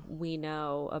everything we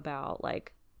know about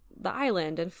like the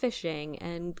island and fishing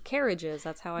and carriages.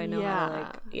 That's how I know how to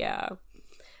like, yeah.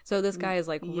 So this guy is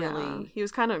like really, he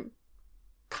was kind of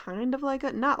like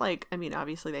a, not like, I mean,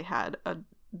 obviously they had a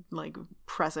like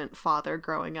present father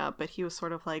growing up, but he was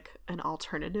sort of like an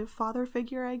alternative father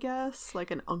figure, I guess,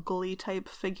 like an uncle-y type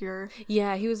figure.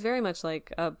 Yeah, he was very much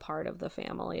like a part of the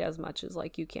family, as much as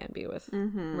like you can be with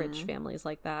rich families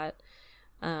like that.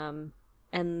 And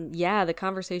yeah, the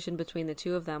conversation between the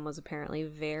two of them was apparently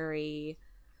very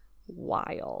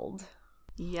wild.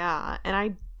 Yeah, and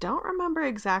I don't remember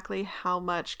exactly how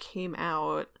much came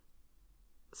out,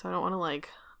 so I don't want to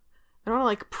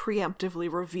like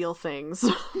preemptively reveal things.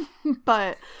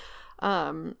 But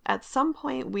at some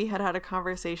point we had a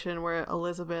conversation where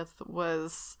Elizabeth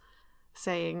was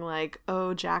saying like,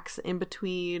 oh, Jack's in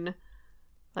between,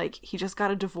 like he just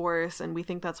got a divorce and we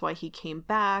think that's why he came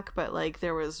back, but like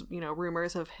there was, you know,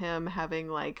 rumors of him having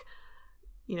like,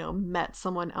 you know, met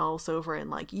someone else over in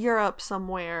like Europe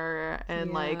somewhere,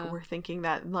 and like we're thinking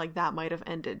that like that might have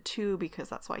ended too because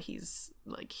that's why he's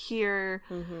like here.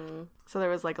 So there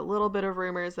was like a little bit of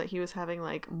rumors that he was having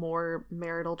like more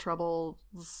marital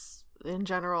troubles in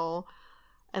general.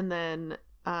 And then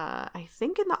I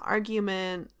think in the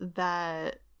argument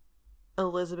that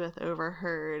Elizabeth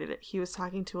overheard, he was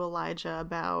talking to Elijah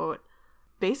about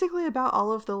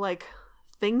all of the like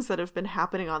things that have been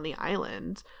happening on the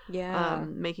island. Yeah.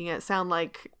 Making it sound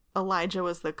like Elijah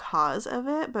was the cause of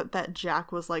it, but that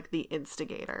Jack was like the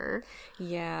instigator.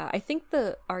 Yeah, I think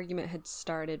the argument had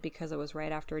started because it was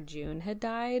right after June had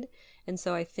died, and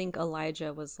so I think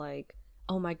Elijah was like,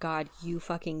 oh my god, you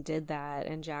fucking did that,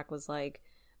 and Jack was like,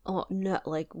 oh no,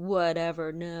 like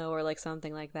whatever, no, or like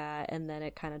something like that. And then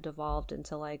it kind of devolved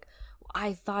into like,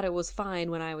 I thought it was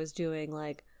fine when I was doing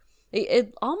like,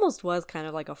 it almost was kind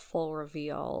of like a full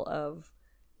reveal of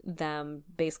them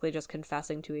basically just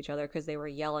confessing to each other because they were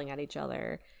yelling at each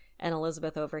other, and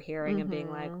Elizabeth overhearing and being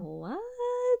like, what?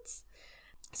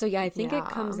 So yeah, I think it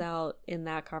comes out in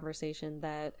that conversation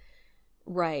that,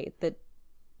 right, that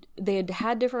they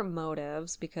had different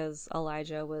motives because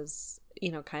Elijah was,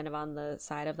 you know, kind of on the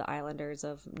side of the Islanders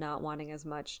of not wanting as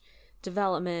much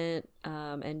development,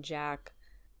 and Jack,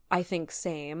 I think,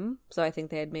 same. So I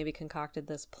think they had maybe concocted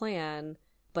this plan,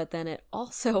 but then it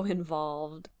also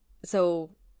involved,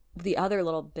 so the other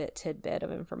little tidbit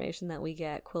of information that we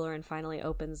get, Quillerin finally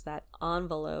opens that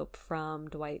envelope from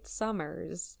Dwight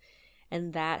Summers,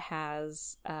 and that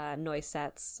has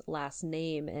Noisette's last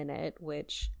name in it,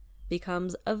 which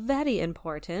becomes very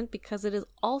important because it is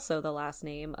also the last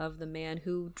name of the man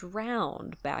who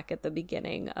drowned back at the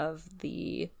beginning of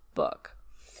the book.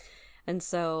 And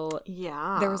so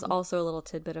there was also a little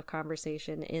tidbit of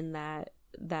conversation in that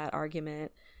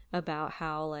argument about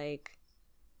how, like,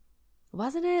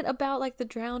 wasn't it about like the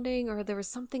drowning, or there was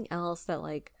something else that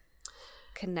like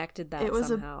connected that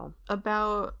somehow?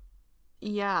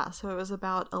 Yeah, so it was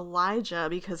about Elijah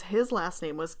because his last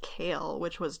name was Kale,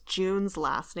 which was June's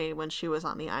last name when she was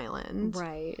on the island.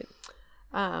 Right.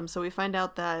 So we find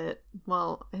out that,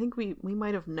 well, I think we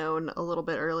might have known a little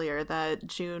bit earlier that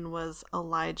June was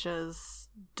Elijah's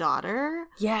daughter.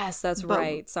 Yes, that's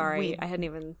right. Sorry, I hadn't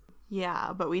even...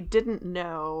 Yeah, but we didn't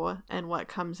know, and what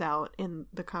comes out in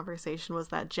the conversation was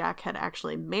that Jack had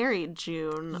actually married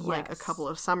June like a couple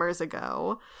of summers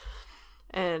ago.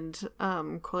 And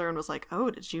Quillerin was like, oh,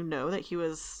 did you know that he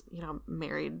was,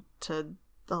 married to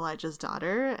Elijah's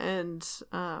daughter? And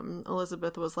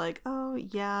Elizabeth was like, oh,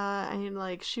 yeah, I mean,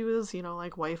 like, she was,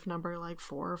 like, wife number, like,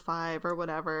 4 or 5 or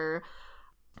whatever.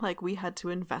 Like, we had to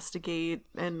investigate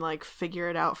and, like, figure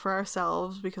it out for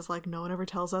ourselves because, like, no one ever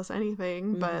tells us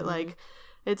anything. But, like,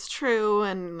 it's true.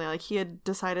 And, like, he had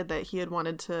decided that he had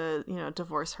wanted to,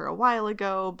 divorce her a while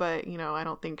ago. But, I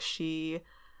don't think she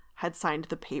had signed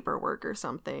the paperwork or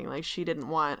something. Like, she didn't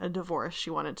want a divorce. She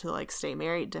wanted to, like, stay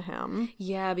married to him.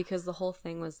 Yeah, because the whole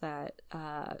thing was that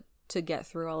to get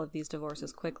through all of these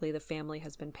divorces quickly, the family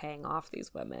has been paying off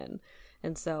these women.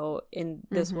 And so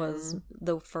this was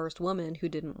the first woman who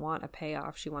didn't want a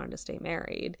payoff. She wanted to stay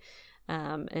married.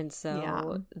 And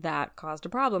so that caused a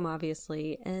problem,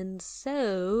 obviously. And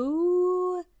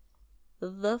so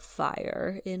the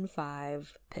fire in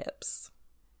 5 pips.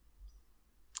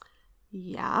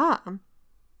 Yeah.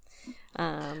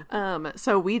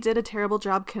 So we did a terrible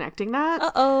job connecting that.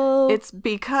 Uh-oh. It's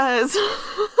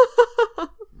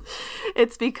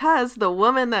because the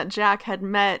woman that Jack had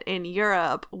met in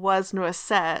Europe was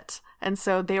Noisette, and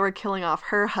so they were killing off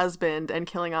her husband and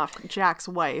killing off Jack's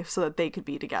wife so that they could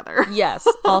be together. Yes,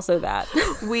 also that.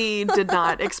 We did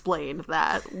not explain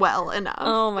that well enough.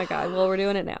 Oh my god, well, we're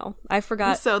doing it now. I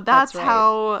forgot. So that's right.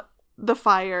 How the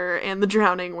fire and the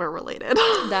drowning were related.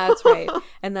 That's right.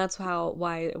 And that's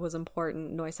why it was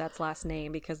important, Noisette's last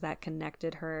name, because that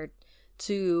connected her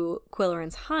to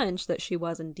Quillerin's hunch that she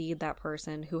was indeed that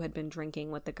person who had been drinking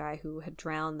with the guy who had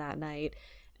drowned that night,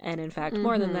 and in fact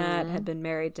more than that, had been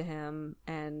married to him,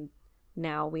 and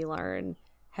now we learn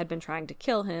had been trying to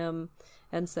kill him.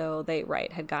 And so they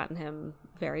had gotten him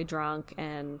very drunk,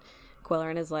 and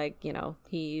Quillerin is like,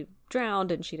 he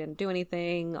drowned and she didn't do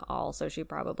anything, also she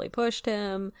probably pushed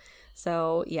him.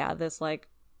 So yeah, this like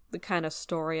the kind of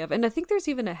story of, and I think there's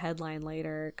even a headline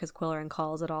later because Quillerin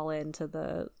calls it all into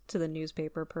the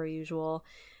newspaper per usual,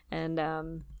 and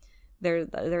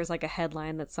there's like a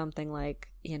headline that's something like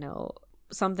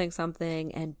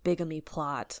something and bigamy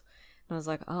plot, and I was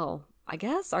like, oh, I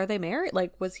guess, are they married?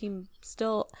 Like, was he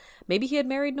still, maybe he had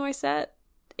married Noisette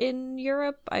in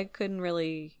Europe? I couldn't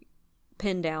really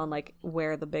pin down like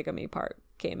where the bigamy part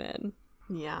came in.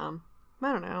 Yeah,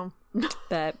 I don't know.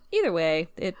 But either way,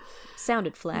 it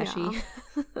sounded flashy.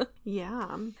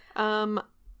 Yeah. I'm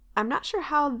not sure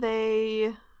how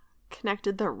they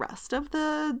connected the rest of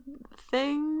the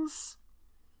things.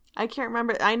 I can't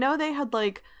remember. I know they had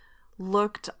like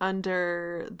looked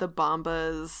under the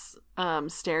Bomba's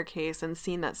staircase and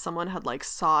seen that someone had like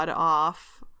sawed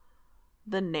off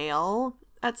the nail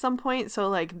at some point. So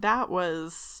like that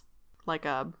was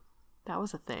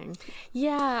a thing.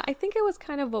 Yeah, I think it was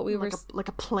kind of what we were... Like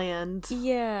a planned...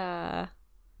 Yeah.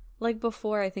 Like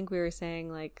before, I think we were saying,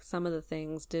 like, some of the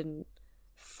things didn't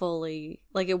fully...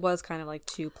 Like, it was kind of like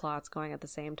 2 plots going at the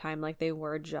same time. Like, they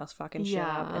were just fucking shit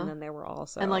up, and then they were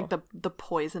also... And, like, the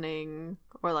poisoning,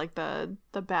 or, like, the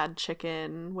bad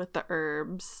chicken with the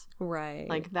herbs. Right.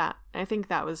 Like, that... I think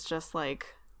that was just,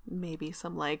 like, maybe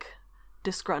some, like,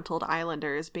 disgruntled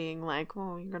islanders being like,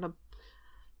 oh, you're gonna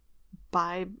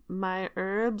buy my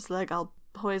herbs, like I'll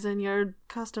poison your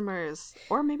customers.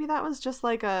 Or maybe that was just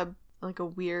like a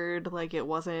weird, like it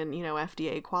wasn't,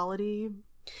 FDA quality.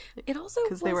 It also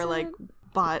because they were like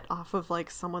bought off of like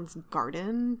someone's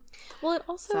garden. Well, it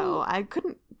also, so I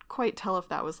couldn't quite tell if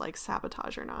that was like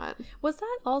sabotage or not. Was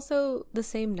that also the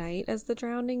same night as the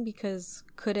drowning? Because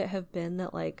could it have been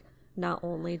that like not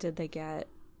only did they get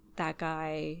that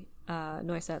guy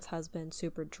Noisette's husband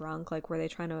super drunk, like were they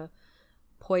trying to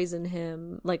poison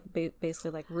him, like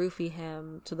basically like roofie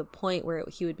him to the point where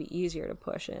he would be easier to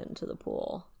push into the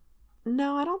pool?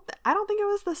 No, I don't think it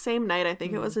was the same night. I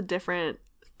think it was a different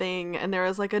thing, and there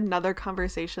was like another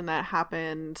conversation that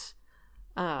happened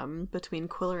between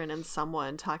Quillerin and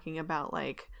someone talking about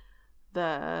like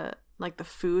the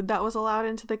food that was allowed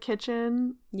into the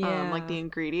kitchen, like the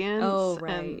ingredients,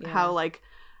 and how like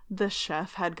the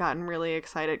chef had gotten really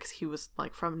excited because he was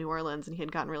like from New Orleans, and he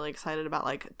had gotten really excited about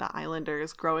like the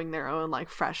islanders growing their own like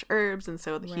fresh herbs, and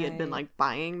so he had been like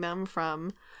buying them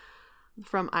from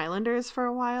from Islanders for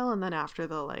a while, and then after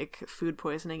the like food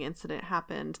poisoning incident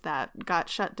happened, that got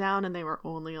shut down and they were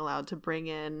only allowed to bring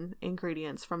in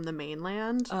ingredients from the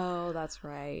mainland. Oh, that's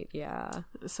right. Yeah.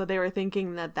 So they were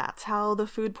thinking that that's how the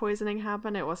food poisoning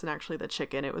happened. It wasn't actually the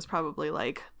chicken. It was probably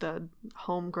like the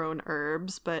homegrown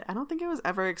herbs, but I don't think it was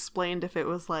ever explained if it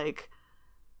was like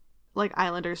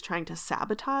Islanders trying to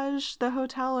sabotage the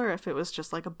hotel or if it was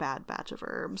just like a bad batch of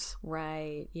herbs.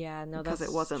 Right. Yeah. No, because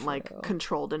that's it wasn't true. like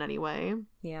controlled in any way.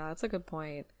 Yeah, that's a good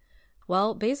point.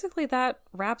 Well, basically that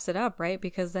wraps it up, right?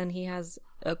 Because then he has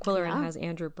Quillerin has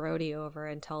Andrew Brody over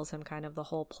and tells him kind of the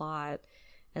whole plot,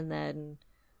 and then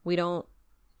we don't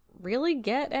really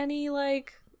get any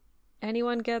like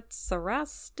anyone gets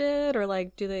arrested or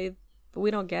like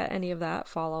we don't get any of that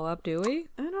follow up, do we?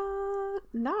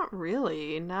 Not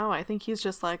really. No, I think he's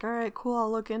just like, all right, cool,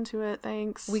 I'll look into it,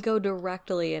 thanks. We go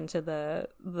directly into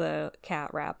the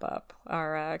cat wrap up,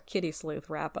 our kitty sleuth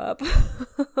wrap up.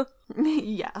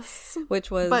 Yes.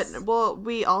 Which was... But, well,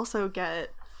 we also get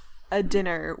a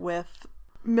dinner with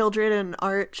Mildred and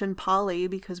Arch and Polly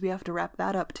because we have to wrap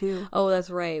that up too. Oh, that's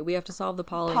right. We have to solve the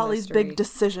Polly's big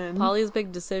decision. Polly's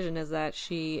big decision is that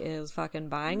she is fucking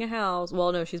buying a house.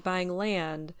 Well, no, she's buying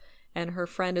land. And her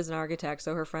friend is an architect,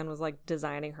 so her friend was, like,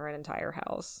 designing her an entire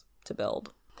house to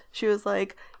build. She was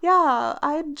like, yeah,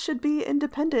 I should be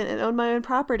independent and own my own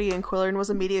property. And Quillerin was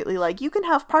immediately like, you can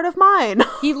have part of mine.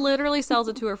 He literally sells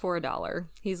it to her for $1.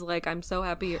 He's like, I'm so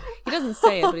happy. He doesn't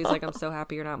say it, but he's like, I'm so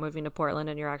happy you're not moving to Portland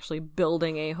and you're actually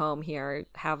building a home here.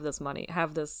 Have this money.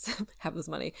 Have this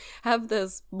money. Have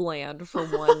this land for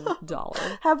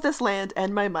 $1. Have this land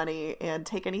and my money and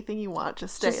take anything you want.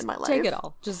 Just stay in my life. Take it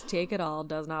all. Just take it all.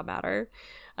 Does not matter.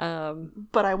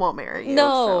 But I won't marry you.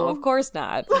 No, so. Of course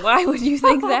not. Why would you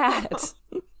think that?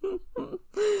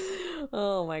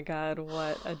 Oh my god,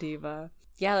 what a diva.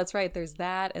 Yeah, that's right. There's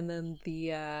that, and then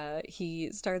he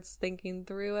starts thinking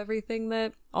through everything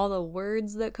that all the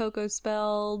words that Coco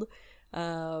spelled.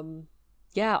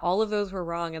 Yeah, all of those were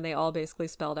wrong, and they all basically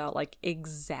spelled out like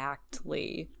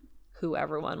exactly who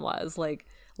everyone was. Like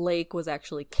Lake was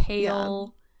actually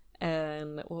Kale. Yeah.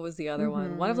 And what was the other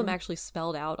one? One of them actually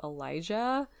spelled out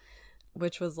Elijah,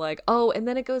 which was like, oh, and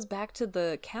then it goes back to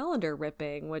the calendar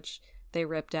ripping, which they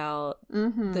ripped out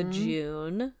the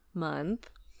June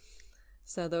month.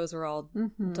 So those were all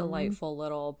delightful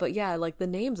little, but yeah, like the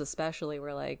names especially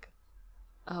were like,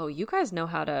 oh, you guys know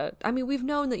how to, I mean, we've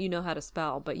known that you know how to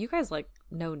spell, but you guys like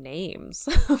know names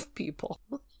of people.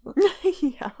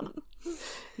 Yeah.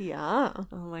 Yeah.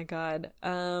 Oh my god.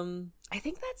 I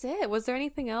think that's it. Was there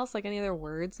anything else, like any other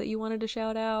words that you wanted to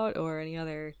shout out or any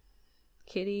other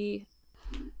kitty?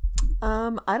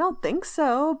 I don't think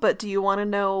so, but do you want to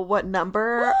know what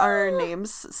number our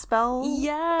names spell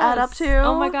add up to?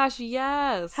 Oh my gosh,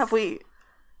 yes. Have we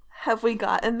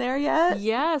gotten there yet?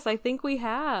 Yes, I think we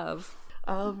have.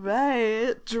 All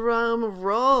right, drum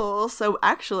roll. So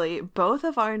actually, both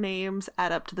of our names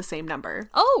add up to the same number.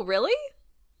 Oh, really?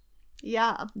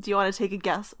 Yeah. Do you want to take a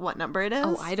guess what number it is?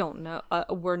 Oh, I don't know.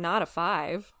 We're not a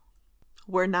 5.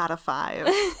 We're not a 5.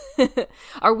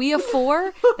 Are we a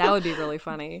 4? That would be really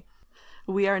funny.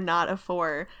 We are not a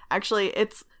 4. Actually,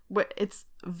 it's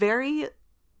very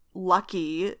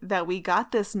lucky that we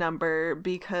got this number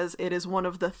because it is one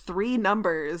of the 3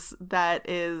 numbers that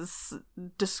is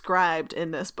described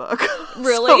in this book.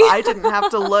 Really? So I didn't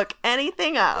have to look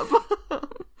anything up.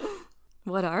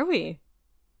 What are we?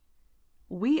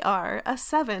 We are a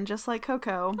 7, just like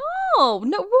Coco. Oh,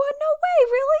 no way,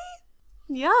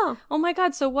 really? Yeah. Oh my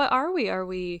god, so what are we? Are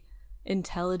we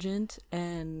intelligent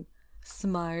and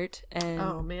smart and...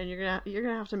 Oh man, you're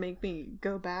gonna have to make me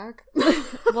go back.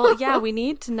 Well, yeah, we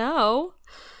need to know.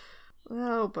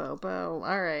 Oh, Bobo.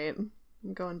 All right. I'm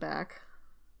going back.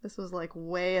 This was like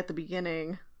way at the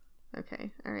beginning.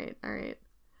 Okay. All right.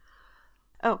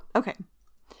 Oh, okay.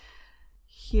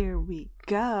 Here we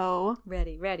go.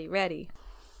 Ready. Ready.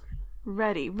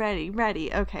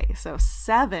 Okay, so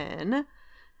 7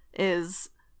 is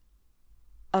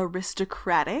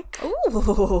aristocratic.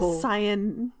 Ooh.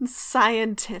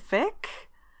 Scientific.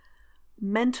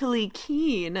 Mentally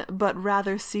keen, but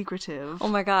rather secretive. Oh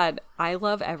my god, I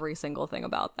love every single thing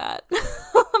about that.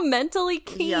 Mentally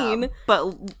keen. Yeah,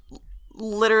 but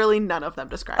literally none of them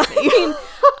describe me.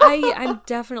 I mean, I'm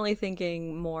definitely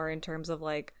thinking more in terms of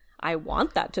like, I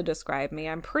want that to describe me.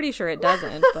 I'm pretty sure it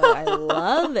doesn't, but I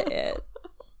love it.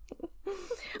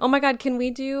 Oh my god, can we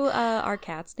do our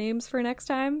cats' names for next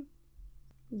time?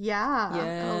 Yeah.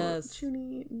 Yes. Oh,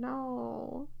 Chuny,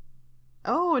 no.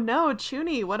 Oh no,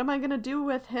 Chuny, what am I gonna do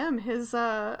with him? His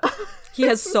He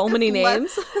has so many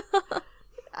names.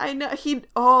 I know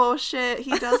oh shit,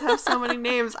 he does have so many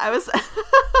names. I was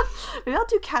maybe I'll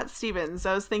do Cat Stevens.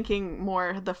 I was thinking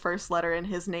more the first letter in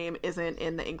his name isn't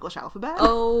in the English alphabet.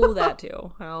 Oh, that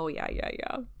too. Oh yeah.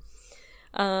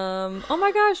 Oh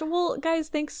my gosh. Well, guys,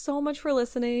 thanks so much for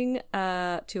listening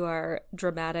to our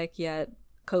dramatic yet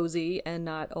cozy and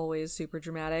not always super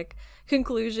dramatic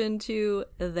conclusion to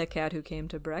The Cat Who Came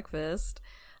to Breakfast.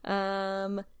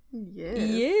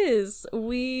 Yes,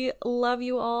 we love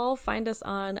you all. Find us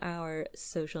on our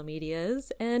social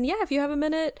medias, and yeah, if you have a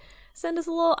minute, send us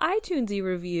a little iTunesy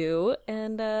review,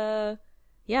 and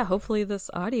yeah, hopefully this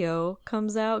audio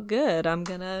comes out good. I'm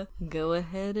gonna go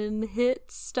ahead and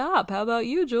hit stop. How about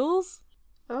you, Jules?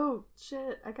 Oh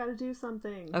shit, I gotta do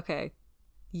something. Okay.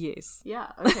 Yes.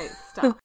 Yeah, okay, stop.